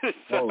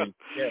 Holy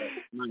shit.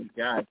 My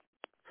God.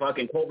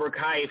 Fucking Cobra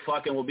Kai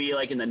fucking will be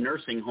like in the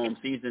nursing home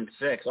season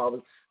 6. All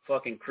the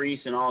fucking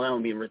Kreese and all that will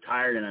be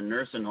retired in a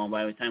nursing home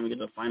by the time we get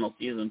to the final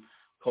season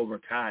Cobra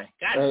Kai.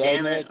 God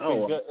damn it.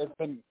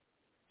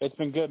 It's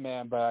been good,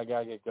 man, but I got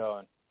to get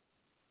going.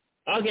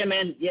 Okay,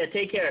 man. Yeah,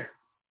 take care.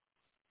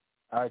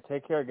 All right,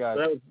 take care, guys.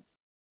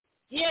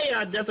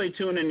 Yeah, definitely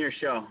tune in your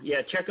show.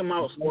 Yeah, check him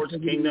out, Sports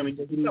Kingdom. He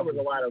covers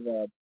a lot of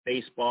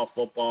baseball,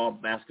 football,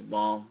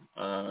 basketball.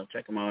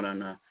 Check him out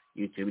on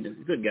YouTube.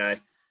 He's a good guy.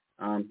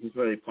 He's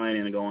really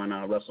planning to go on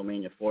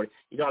WrestleMania 40.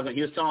 He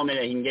was telling me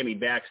that he can get me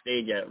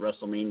backstage at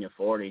WrestleMania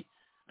 40.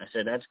 I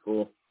said, that's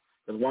cool.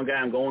 Because one guy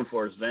I'm going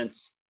for is Vince.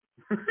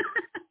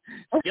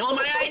 Stealing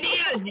my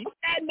ideas, you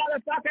dead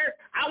motherfucker.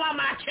 I want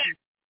my check.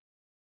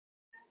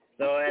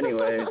 So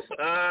anyways,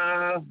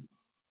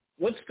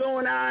 what's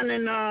going on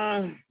in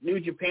New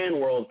Japan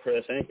world,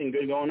 Chris? Anything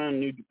good going on in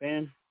New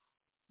Japan?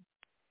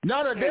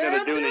 Not a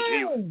damn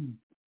thing.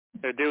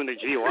 They're doing the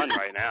G1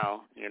 right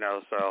now, you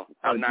know, so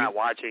I'm not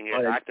watching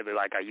it actively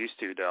like I used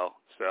to, though,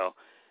 so,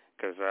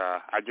 because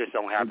I just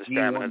don't have the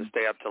stamina to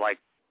stay up to, like,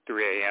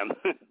 3 a.m.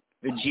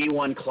 The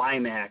G1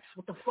 Climax.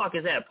 What the fuck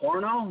is that,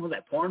 porno? Was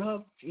that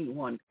Pornhub?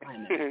 G1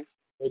 Climax.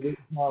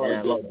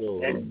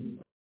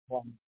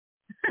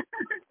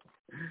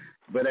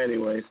 But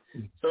anyways,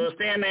 so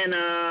Sandman,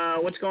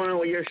 what's going on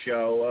with your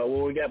show?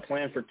 What we got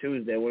planned for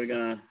Tuesday? What are we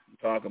going to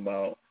talk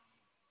about?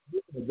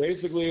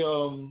 Basically,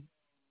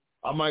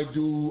 I might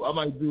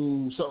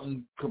do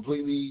something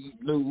completely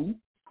new,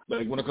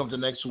 like when it comes to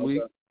next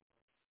week.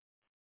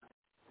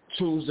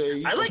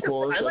 Tuesday. I like of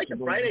the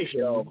Friday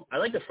show. I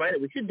like the Friday.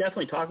 We should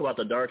definitely talk about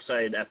the Dark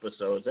Side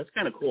episodes. That's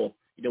kind of cool.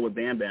 You know, with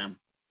Bam Bam.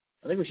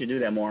 I think we should do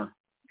that more.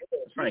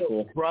 It's kind of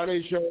cool.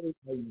 Friday show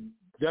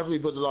definitely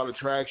puts a lot of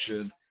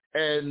traction,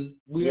 and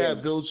we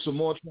had built some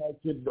more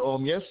traction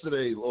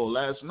yesterday or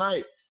last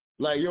night.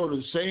 Like,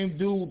 the same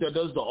dude that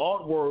does the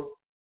artwork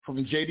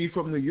from JD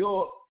from New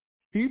York,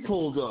 he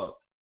pulled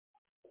up.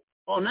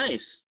 Oh, nice.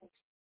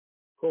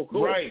 Cool.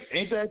 Right.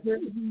 Ain't that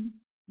crazy?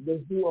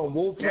 This dude on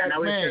Wolfpack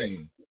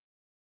Man.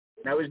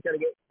 Now we just gotta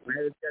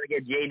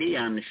get JD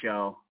on the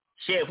show.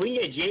 Shit, if we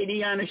can get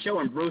JD on the show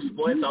and Bruce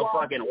Splits, I'll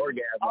fucking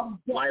orgasm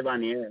live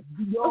on the air.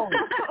 Yo,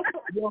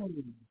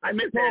 I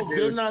miss that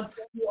dude. I'm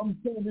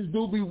saying this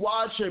dude be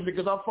watching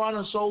because I find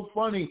it so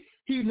funny.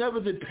 He never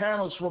did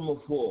panels from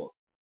before,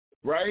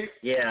 right?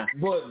 Yeah.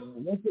 But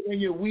once in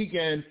your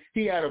weekend,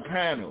 he had a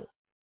panel.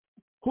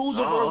 Who's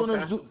the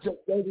person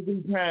to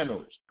do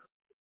panels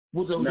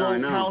with the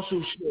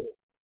council shit?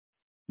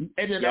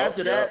 And then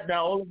after that,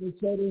 now all of a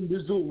sudden,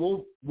 this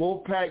dude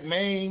Wolfpack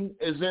Maine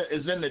is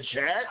in the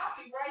chat.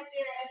 Right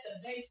there at the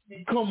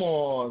basement. Come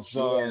on,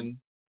 son.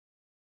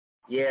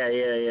 Yeah.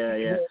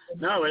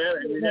 No, but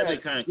that'd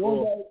be kind of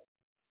cool.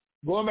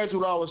 Going back to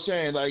what I was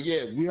saying,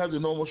 we have the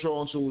normal show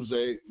on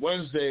Tuesday.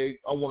 Wednesday,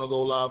 I want to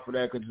go live for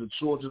that because it's the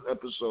shortest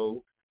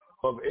episode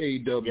of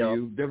AEW.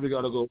 Yep. Definitely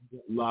got to go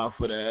live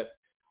for that.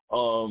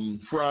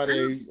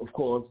 Friday, of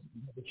course,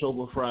 the show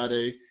for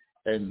Friday,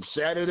 and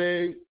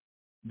Saturday.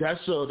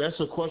 That's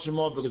a question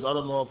mark because I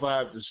don't know if I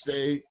have to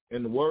stay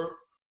in the work,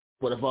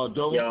 but if I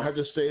don't have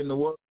to stay in the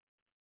work,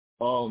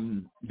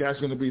 that's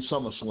going to be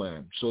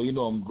SummerSlam. So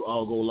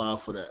I'll go live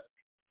for that.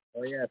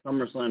 Oh yeah,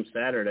 SummerSlam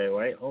Saturday,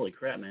 right? Holy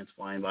crap, man, it's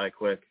flying by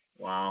quick.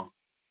 Wow.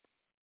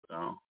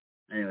 So,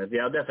 anyways,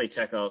 I'll definitely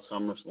check out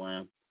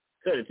SummerSlam.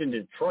 Good, it's in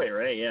Detroit,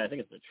 right? Yeah, I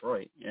think it's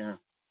Detroit. Yeah,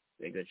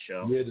 be a good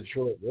show. Yeah,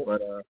 Detroit. Yep.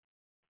 But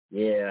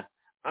yeah.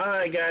 All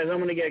right, guys, I'm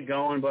going to get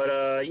going, but,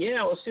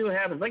 we'll see what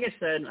happens. Like I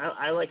said,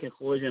 I like a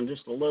Collision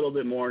just a little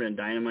bit more than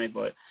Dynamite,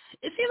 but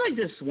it seems like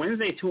this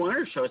Wednesday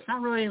 200 show, it's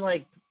not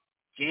really,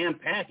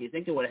 jam-packed. You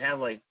think they would have,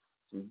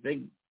 some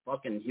big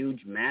fucking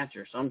huge match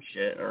or some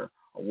shit, or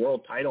a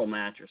world title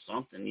match or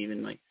something,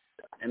 even,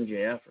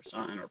 MJF or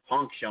something, or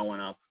Punk showing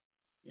up,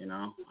 I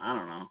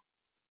don't know.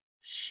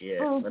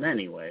 Shit. But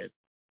anyways,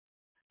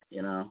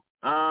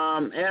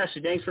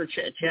 Ashley, thanks for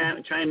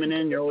chiming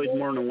in. You're always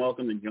more than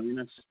welcome to join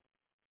us.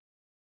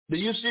 Did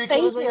you see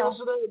Cleveland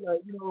yesterday?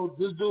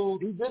 This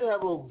dude, he did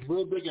have a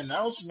real big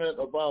announcement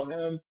about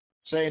him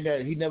saying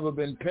that he'd never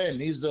been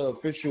pinned. He's the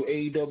official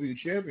AEW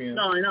champion.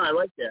 No, I know. I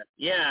like that.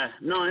 Yeah.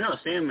 No, I know.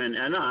 Sandman.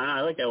 I know. I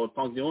like that with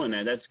Punk doing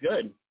that. That's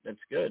good.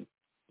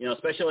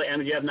 Especially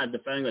MJF not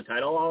defending the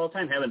title all the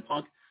time, having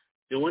Punk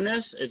doing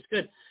this, it's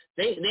good.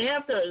 They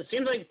have to, it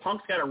seems like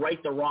Punk's got to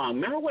right the wrong.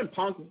 Remember when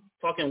Punk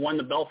fucking won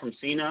the belt from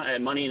Cena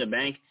at Money in the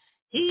Bank?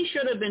 He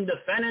should have been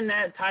defending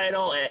that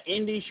title at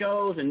indie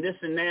shows and this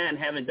and that and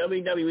having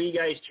WWE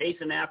guys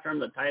chasing after him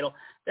the title.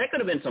 That could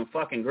have been some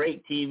fucking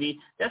great TV.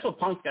 That's what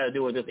Punk's got to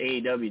do with this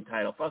AEW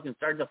title. Fucking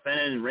start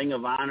defending in Ring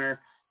of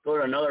Honor, go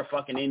to another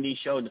fucking indie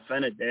show,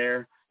 defend it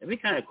there. It'd be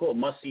kind of cool,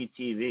 must-see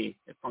TV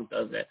if Punk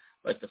does that.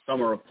 Like the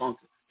Summer of Punk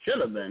should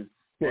have been.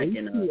 He's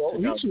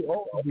too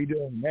old to be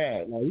doing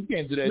that. He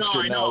can't do that shit. No,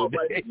 I know,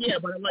 nowadays.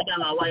 but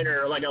on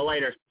a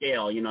lighter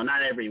scale,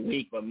 not every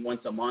week, but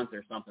once a month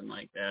or something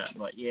like that.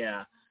 But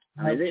yeah,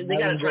 they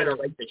got to try to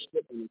right the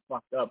shit when he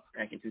fucked up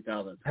back in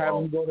 2012. Have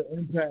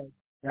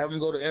him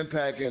go to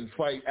Impact and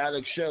fight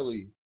Alex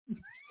Shelley.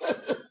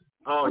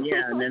 Oh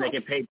yeah, and then they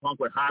can pay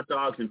Punk with hot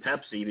dogs and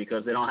Pepsi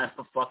because they don't have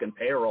a fucking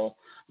payroll.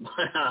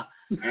 But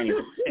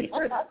anyway,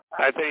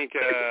 I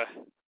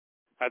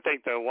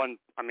think the one,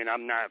 I'm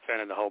not a fan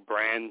of the whole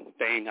brand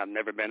thing. I've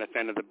never been a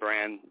fan of the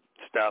brand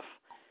stuff.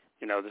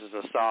 This is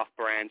a soft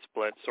brand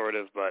split sort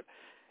of, but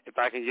if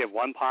I can give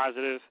one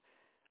positive,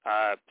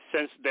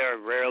 since they're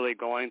rarely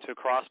going to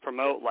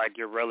cross-promote,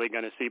 you're really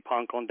going to see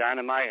Punk on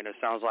Dynamite, and it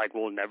sounds like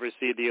we'll never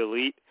see the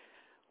Elite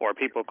or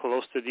people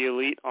close to the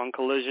Elite on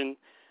Collision.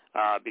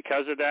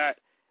 Because of that,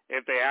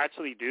 if they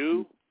actually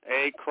do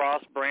a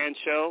cross-brand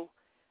show,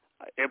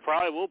 it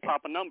probably will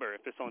pop a number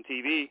if it's on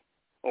TV.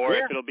 Or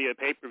if it'll be a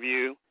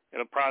pay-per-view,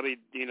 it'll probably,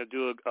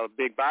 do a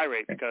big buy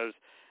rate because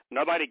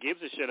nobody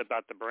gives a shit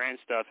about the brand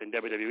stuff in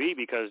WWE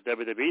because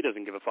WWE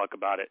doesn't give a fuck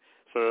about it.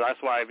 So that's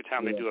why every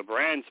time they do a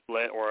brand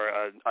split or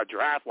a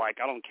draft, I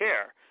don't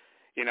care.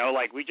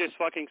 We just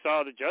fucking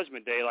saw the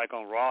Judgment Day,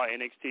 on Raw,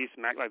 NXT,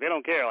 Smack. They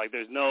don't care.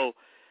 There's no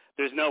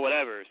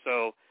whatever.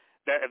 So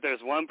that if there's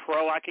one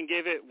pro I can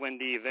give it when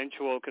the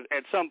eventual, because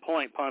at some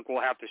point Punk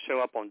will have to show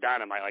up on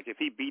Dynamite. If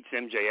he beats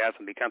MJF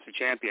and becomes a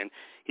champion,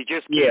 he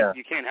just can't,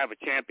 you can't have a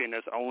champion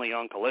that's only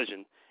on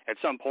Collision. At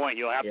some point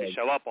you'll have to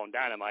show up on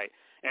Dynamite,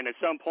 and at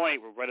some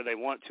point, whether they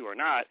want to or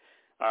not,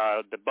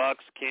 the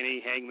Bucks, Kenny,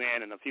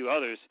 Hangman, and a few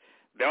others,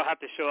 they'll have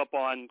to show up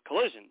on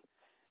Collision.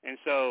 And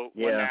so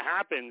when that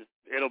happens,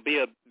 it'll be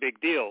a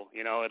big deal,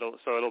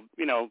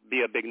 it'll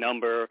be a big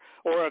number.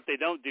 Or if they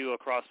don't do a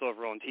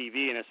crossover on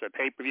TV and it's a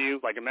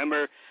pay-per-view, like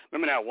remember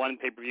that one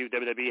pay-per-view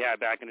WWE had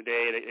back in the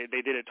day?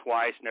 They did it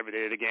twice, never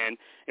did it again.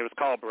 It was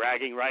called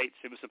Bragging Rights.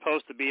 It was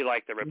supposed to be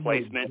like the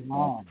replacement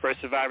for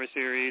Survivor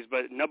Series,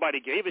 but nobody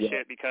gave a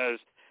shit because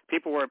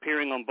people were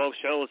appearing on both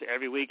shows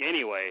every week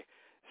anyway.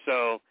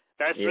 So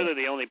that's really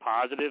the only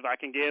positive I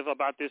can give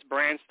about this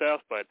brand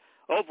stuff. But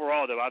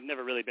overall, though, I've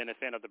never really been a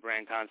fan of the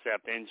brand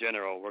concept in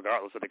general,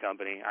 regardless of the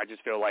company. I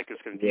just feel like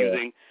it's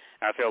confusing.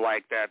 I feel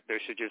like that there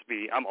should just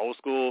be. I'm old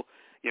school,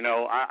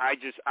 I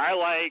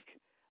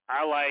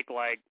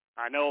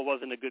know it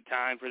wasn't a good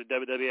time for the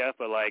WWF,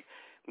 but like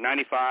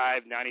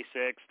 95,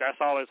 96,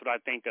 that's always what I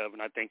think of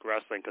when I think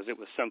wrestling, because it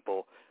was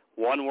simple: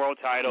 one world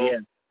title,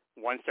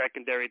 one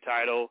secondary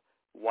title,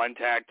 one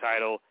tag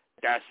title.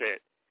 That's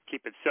it.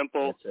 Keep it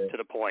simple to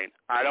the point.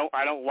 I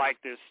don't like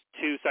this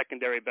 2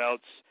 secondary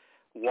belts,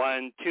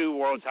 2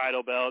 world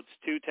title belts,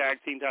 2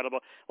 tag team title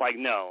belts. Like,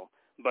 no.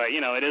 But,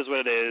 it is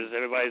what it is.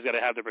 Everybody's got to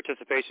have their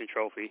participation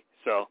trophy.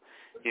 So,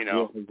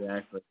 Yeah,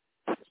 exactly.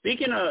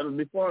 Speaking of,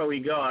 before we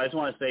go, I just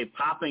want to say,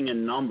 popping a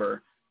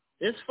number.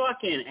 This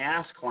fucking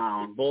ass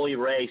clown, Bully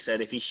Ray,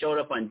 said if he showed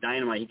up on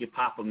Dynamite, he could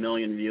pop 1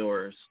 million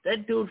viewers.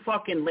 That dude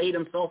fucking laid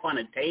himself on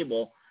a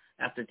table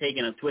after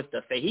taking a twist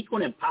of fate. He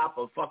couldn't pop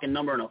a fucking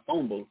number in a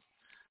phone booth.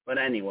 But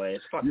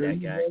anyways, fuck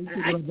that guy.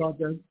 About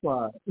that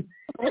spot.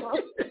 I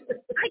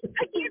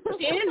can't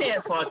stand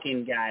that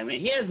fucking guy,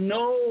 man. He has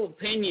no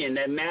opinion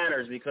that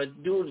matters because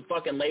dude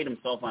fucking laid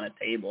himself on a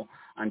table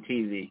on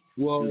TV.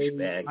 Well, I ain't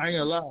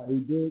gonna lie.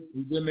 He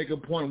did make a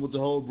point with the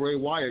whole Bray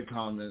Wyatt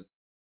comment.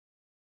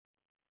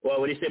 Well,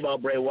 what do you say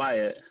about Bray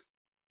Wyatt?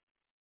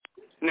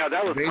 No,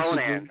 that was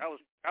Conan.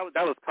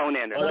 That was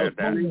Conan that said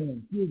that.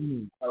 Excuse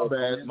me.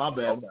 My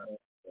bad.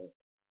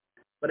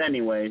 But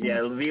anyways,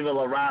 Viva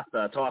La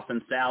Raza,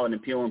 tossing salad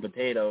and peeling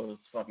potatoes,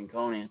 fucking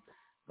Conan.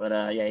 But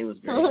he was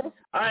great. All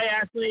right,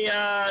 Ashley,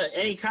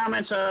 any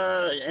comments?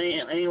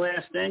 Any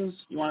last things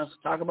you want us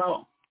to talk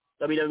about?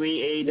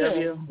 WWE,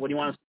 AEW. What do you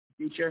want us to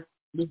feature?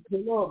 Just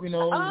pull up. We're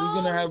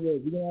gonna have a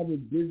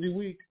busy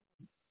week.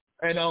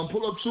 And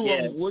pull up too.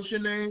 What's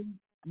your name?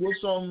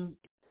 What's I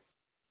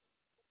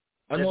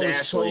know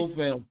it's Soul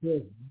Fan.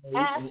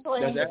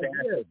 Ashley. That's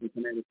Ashley,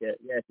 Connecticut.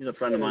 Yeah, she's a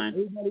friend of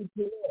mine.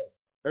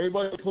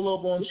 Everybody pull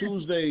up on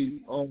Tuesday,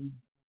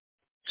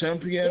 10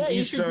 p.m.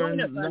 Eastern.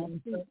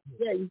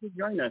 You should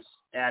join us,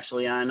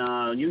 Ashley, on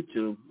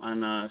YouTube,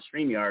 on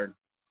StreamYard,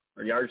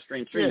 or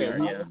YardStream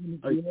StreamYard,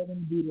 We're going to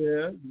be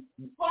there.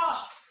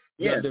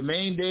 Yeah. The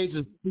main days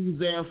is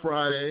Tuesday and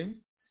Friday.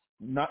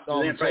 Not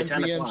 10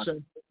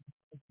 p.m.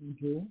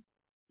 Central.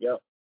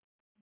 Yep.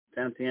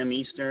 10 p.m.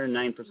 Eastern,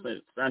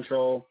 9%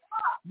 Central,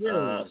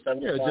 7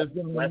 o'clock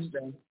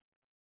Western.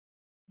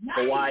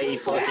 Hawaii,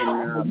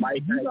 fucking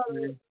Mike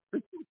Tyson.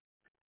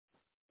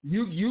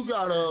 You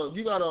gotta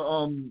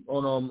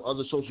on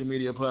other social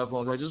media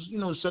platforms, right? Just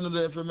send them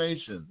the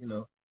information.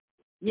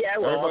 Yeah,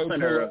 well, I'll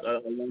send her a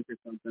link or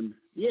something.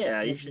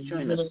 Yeah, you should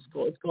join us. It's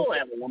cool to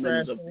have a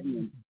woman's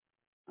opinion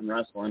on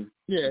wrestling.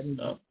 Yeah,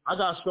 so. I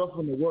got stuff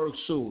in the works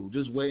too.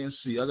 Just wait and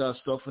see. I got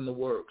stuff in the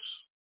works.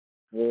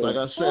 Like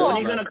I said, when are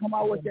you gonna come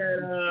out with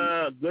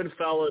that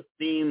Goodfellas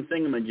theme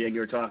thingamajig you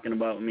were talking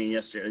about with me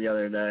the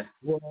other day?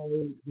 Well,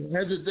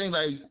 here's the thing,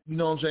 like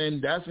what I'm saying,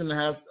 that's gonna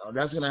have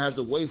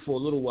to wait for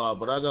a little while.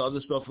 But I got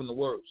other stuff in the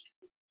works,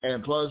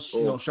 and plus,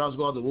 shots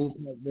go out to Wolf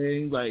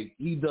thing. Like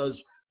he does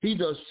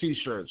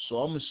T-shirts, so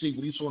I'm gonna see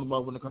what he's talking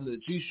about when it comes to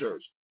the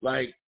T-shirts.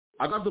 Like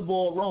I got the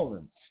ball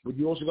rolling, but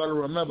you also got to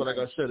remember, like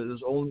I said, it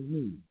is only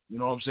me. You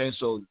know what I'm saying?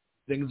 So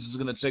things is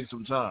gonna take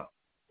some time,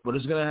 but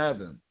it's gonna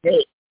happen.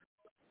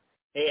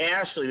 Hey,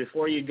 Ashley,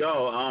 before you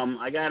go,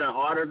 I got an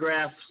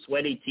autographed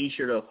sweaty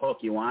T-shirt of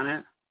Hook. You want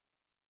it?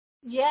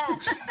 Yeah.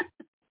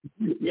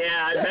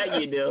 Yeah, I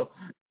bet you do.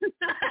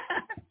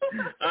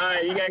 All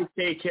right, you guys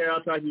take care.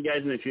 I'll talk to you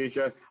guys in the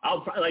future.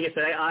 Like I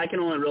said, I can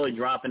only really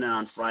drop in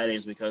on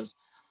Fridays because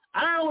I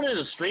don't know what it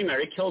is to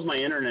StreamYard. It kills my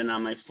internet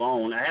on my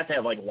phone. I have to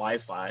have like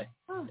Wi-Fi.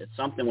 It's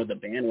something with the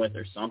bandwidth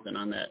or something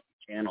on that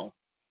channel.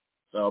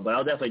 So, but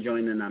I'll definitely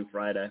join in on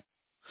Friday.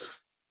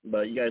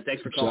 But you guys,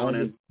 thanks for calling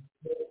in.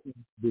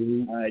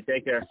 All right,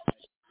 take care.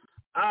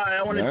 All right,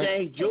 I want to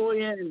thank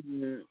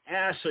Julian,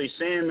 Ashley,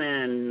 Sam,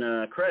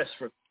 and Chris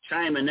for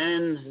chiming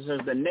in. This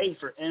has been Nate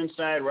for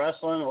Inside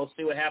Wrestling. We'll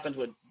see what happens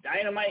with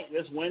Dynamite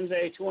this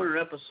Wednesday, 200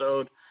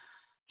 episode.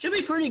 Should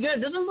be pretty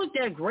good. Doesn't look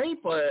that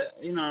great, but,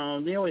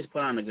 they always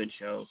put on a good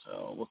show,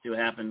 so we'll see what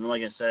happens. And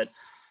like I said,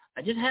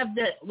 I just have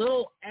that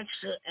little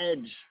extra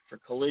edge for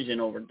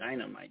Collision over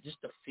Dynamite, just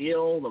to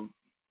feel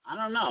I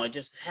don't know, it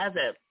just has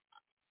that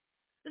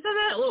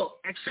little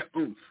extra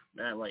oomph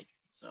that I like.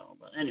 So,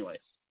 but anyways,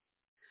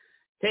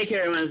 take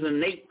care, everyone. This is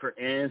Nate for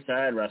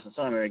Inside Wrestling.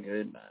 So I'm very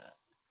good. Bye.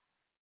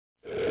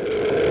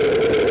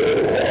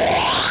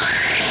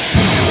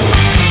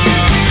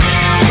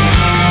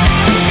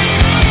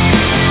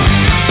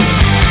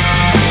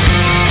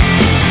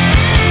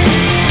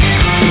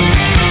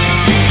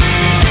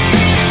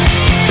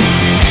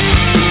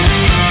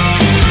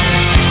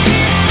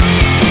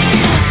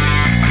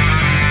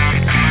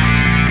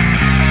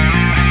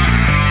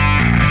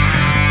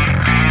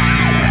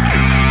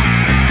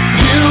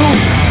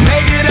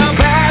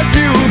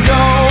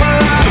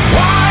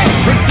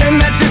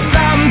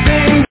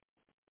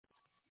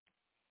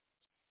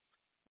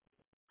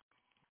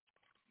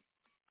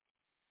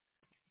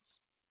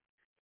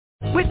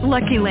 With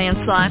Lucky Land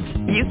Slots,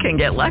 you can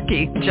get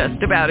lucky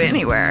just about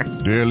anywhere.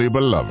 Dearly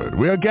beloved,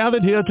 we are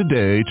gathered here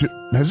today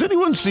to... Has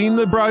anyone seen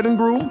the bride and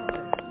groom?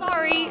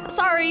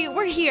 Sorry,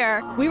 we're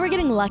here. We were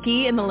getting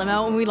lucky in the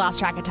limo and we lost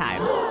track of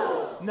time.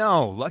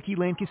 No, Lucky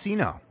Land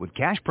Casino, with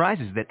cash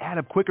prizes that add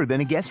up quicker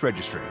than a guest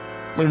registry.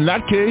 In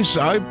that case,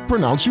 I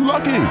pronounce you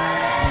lucky.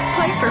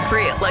 Play for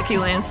free at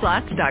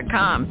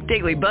LuckyLandSlots.com.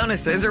 Daily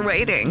bonuses are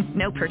waiting.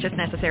 No purchase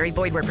necessary.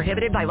 Void where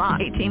prohibited by law.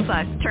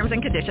 18+. Terms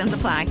and conditions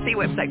apply. See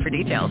website for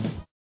details.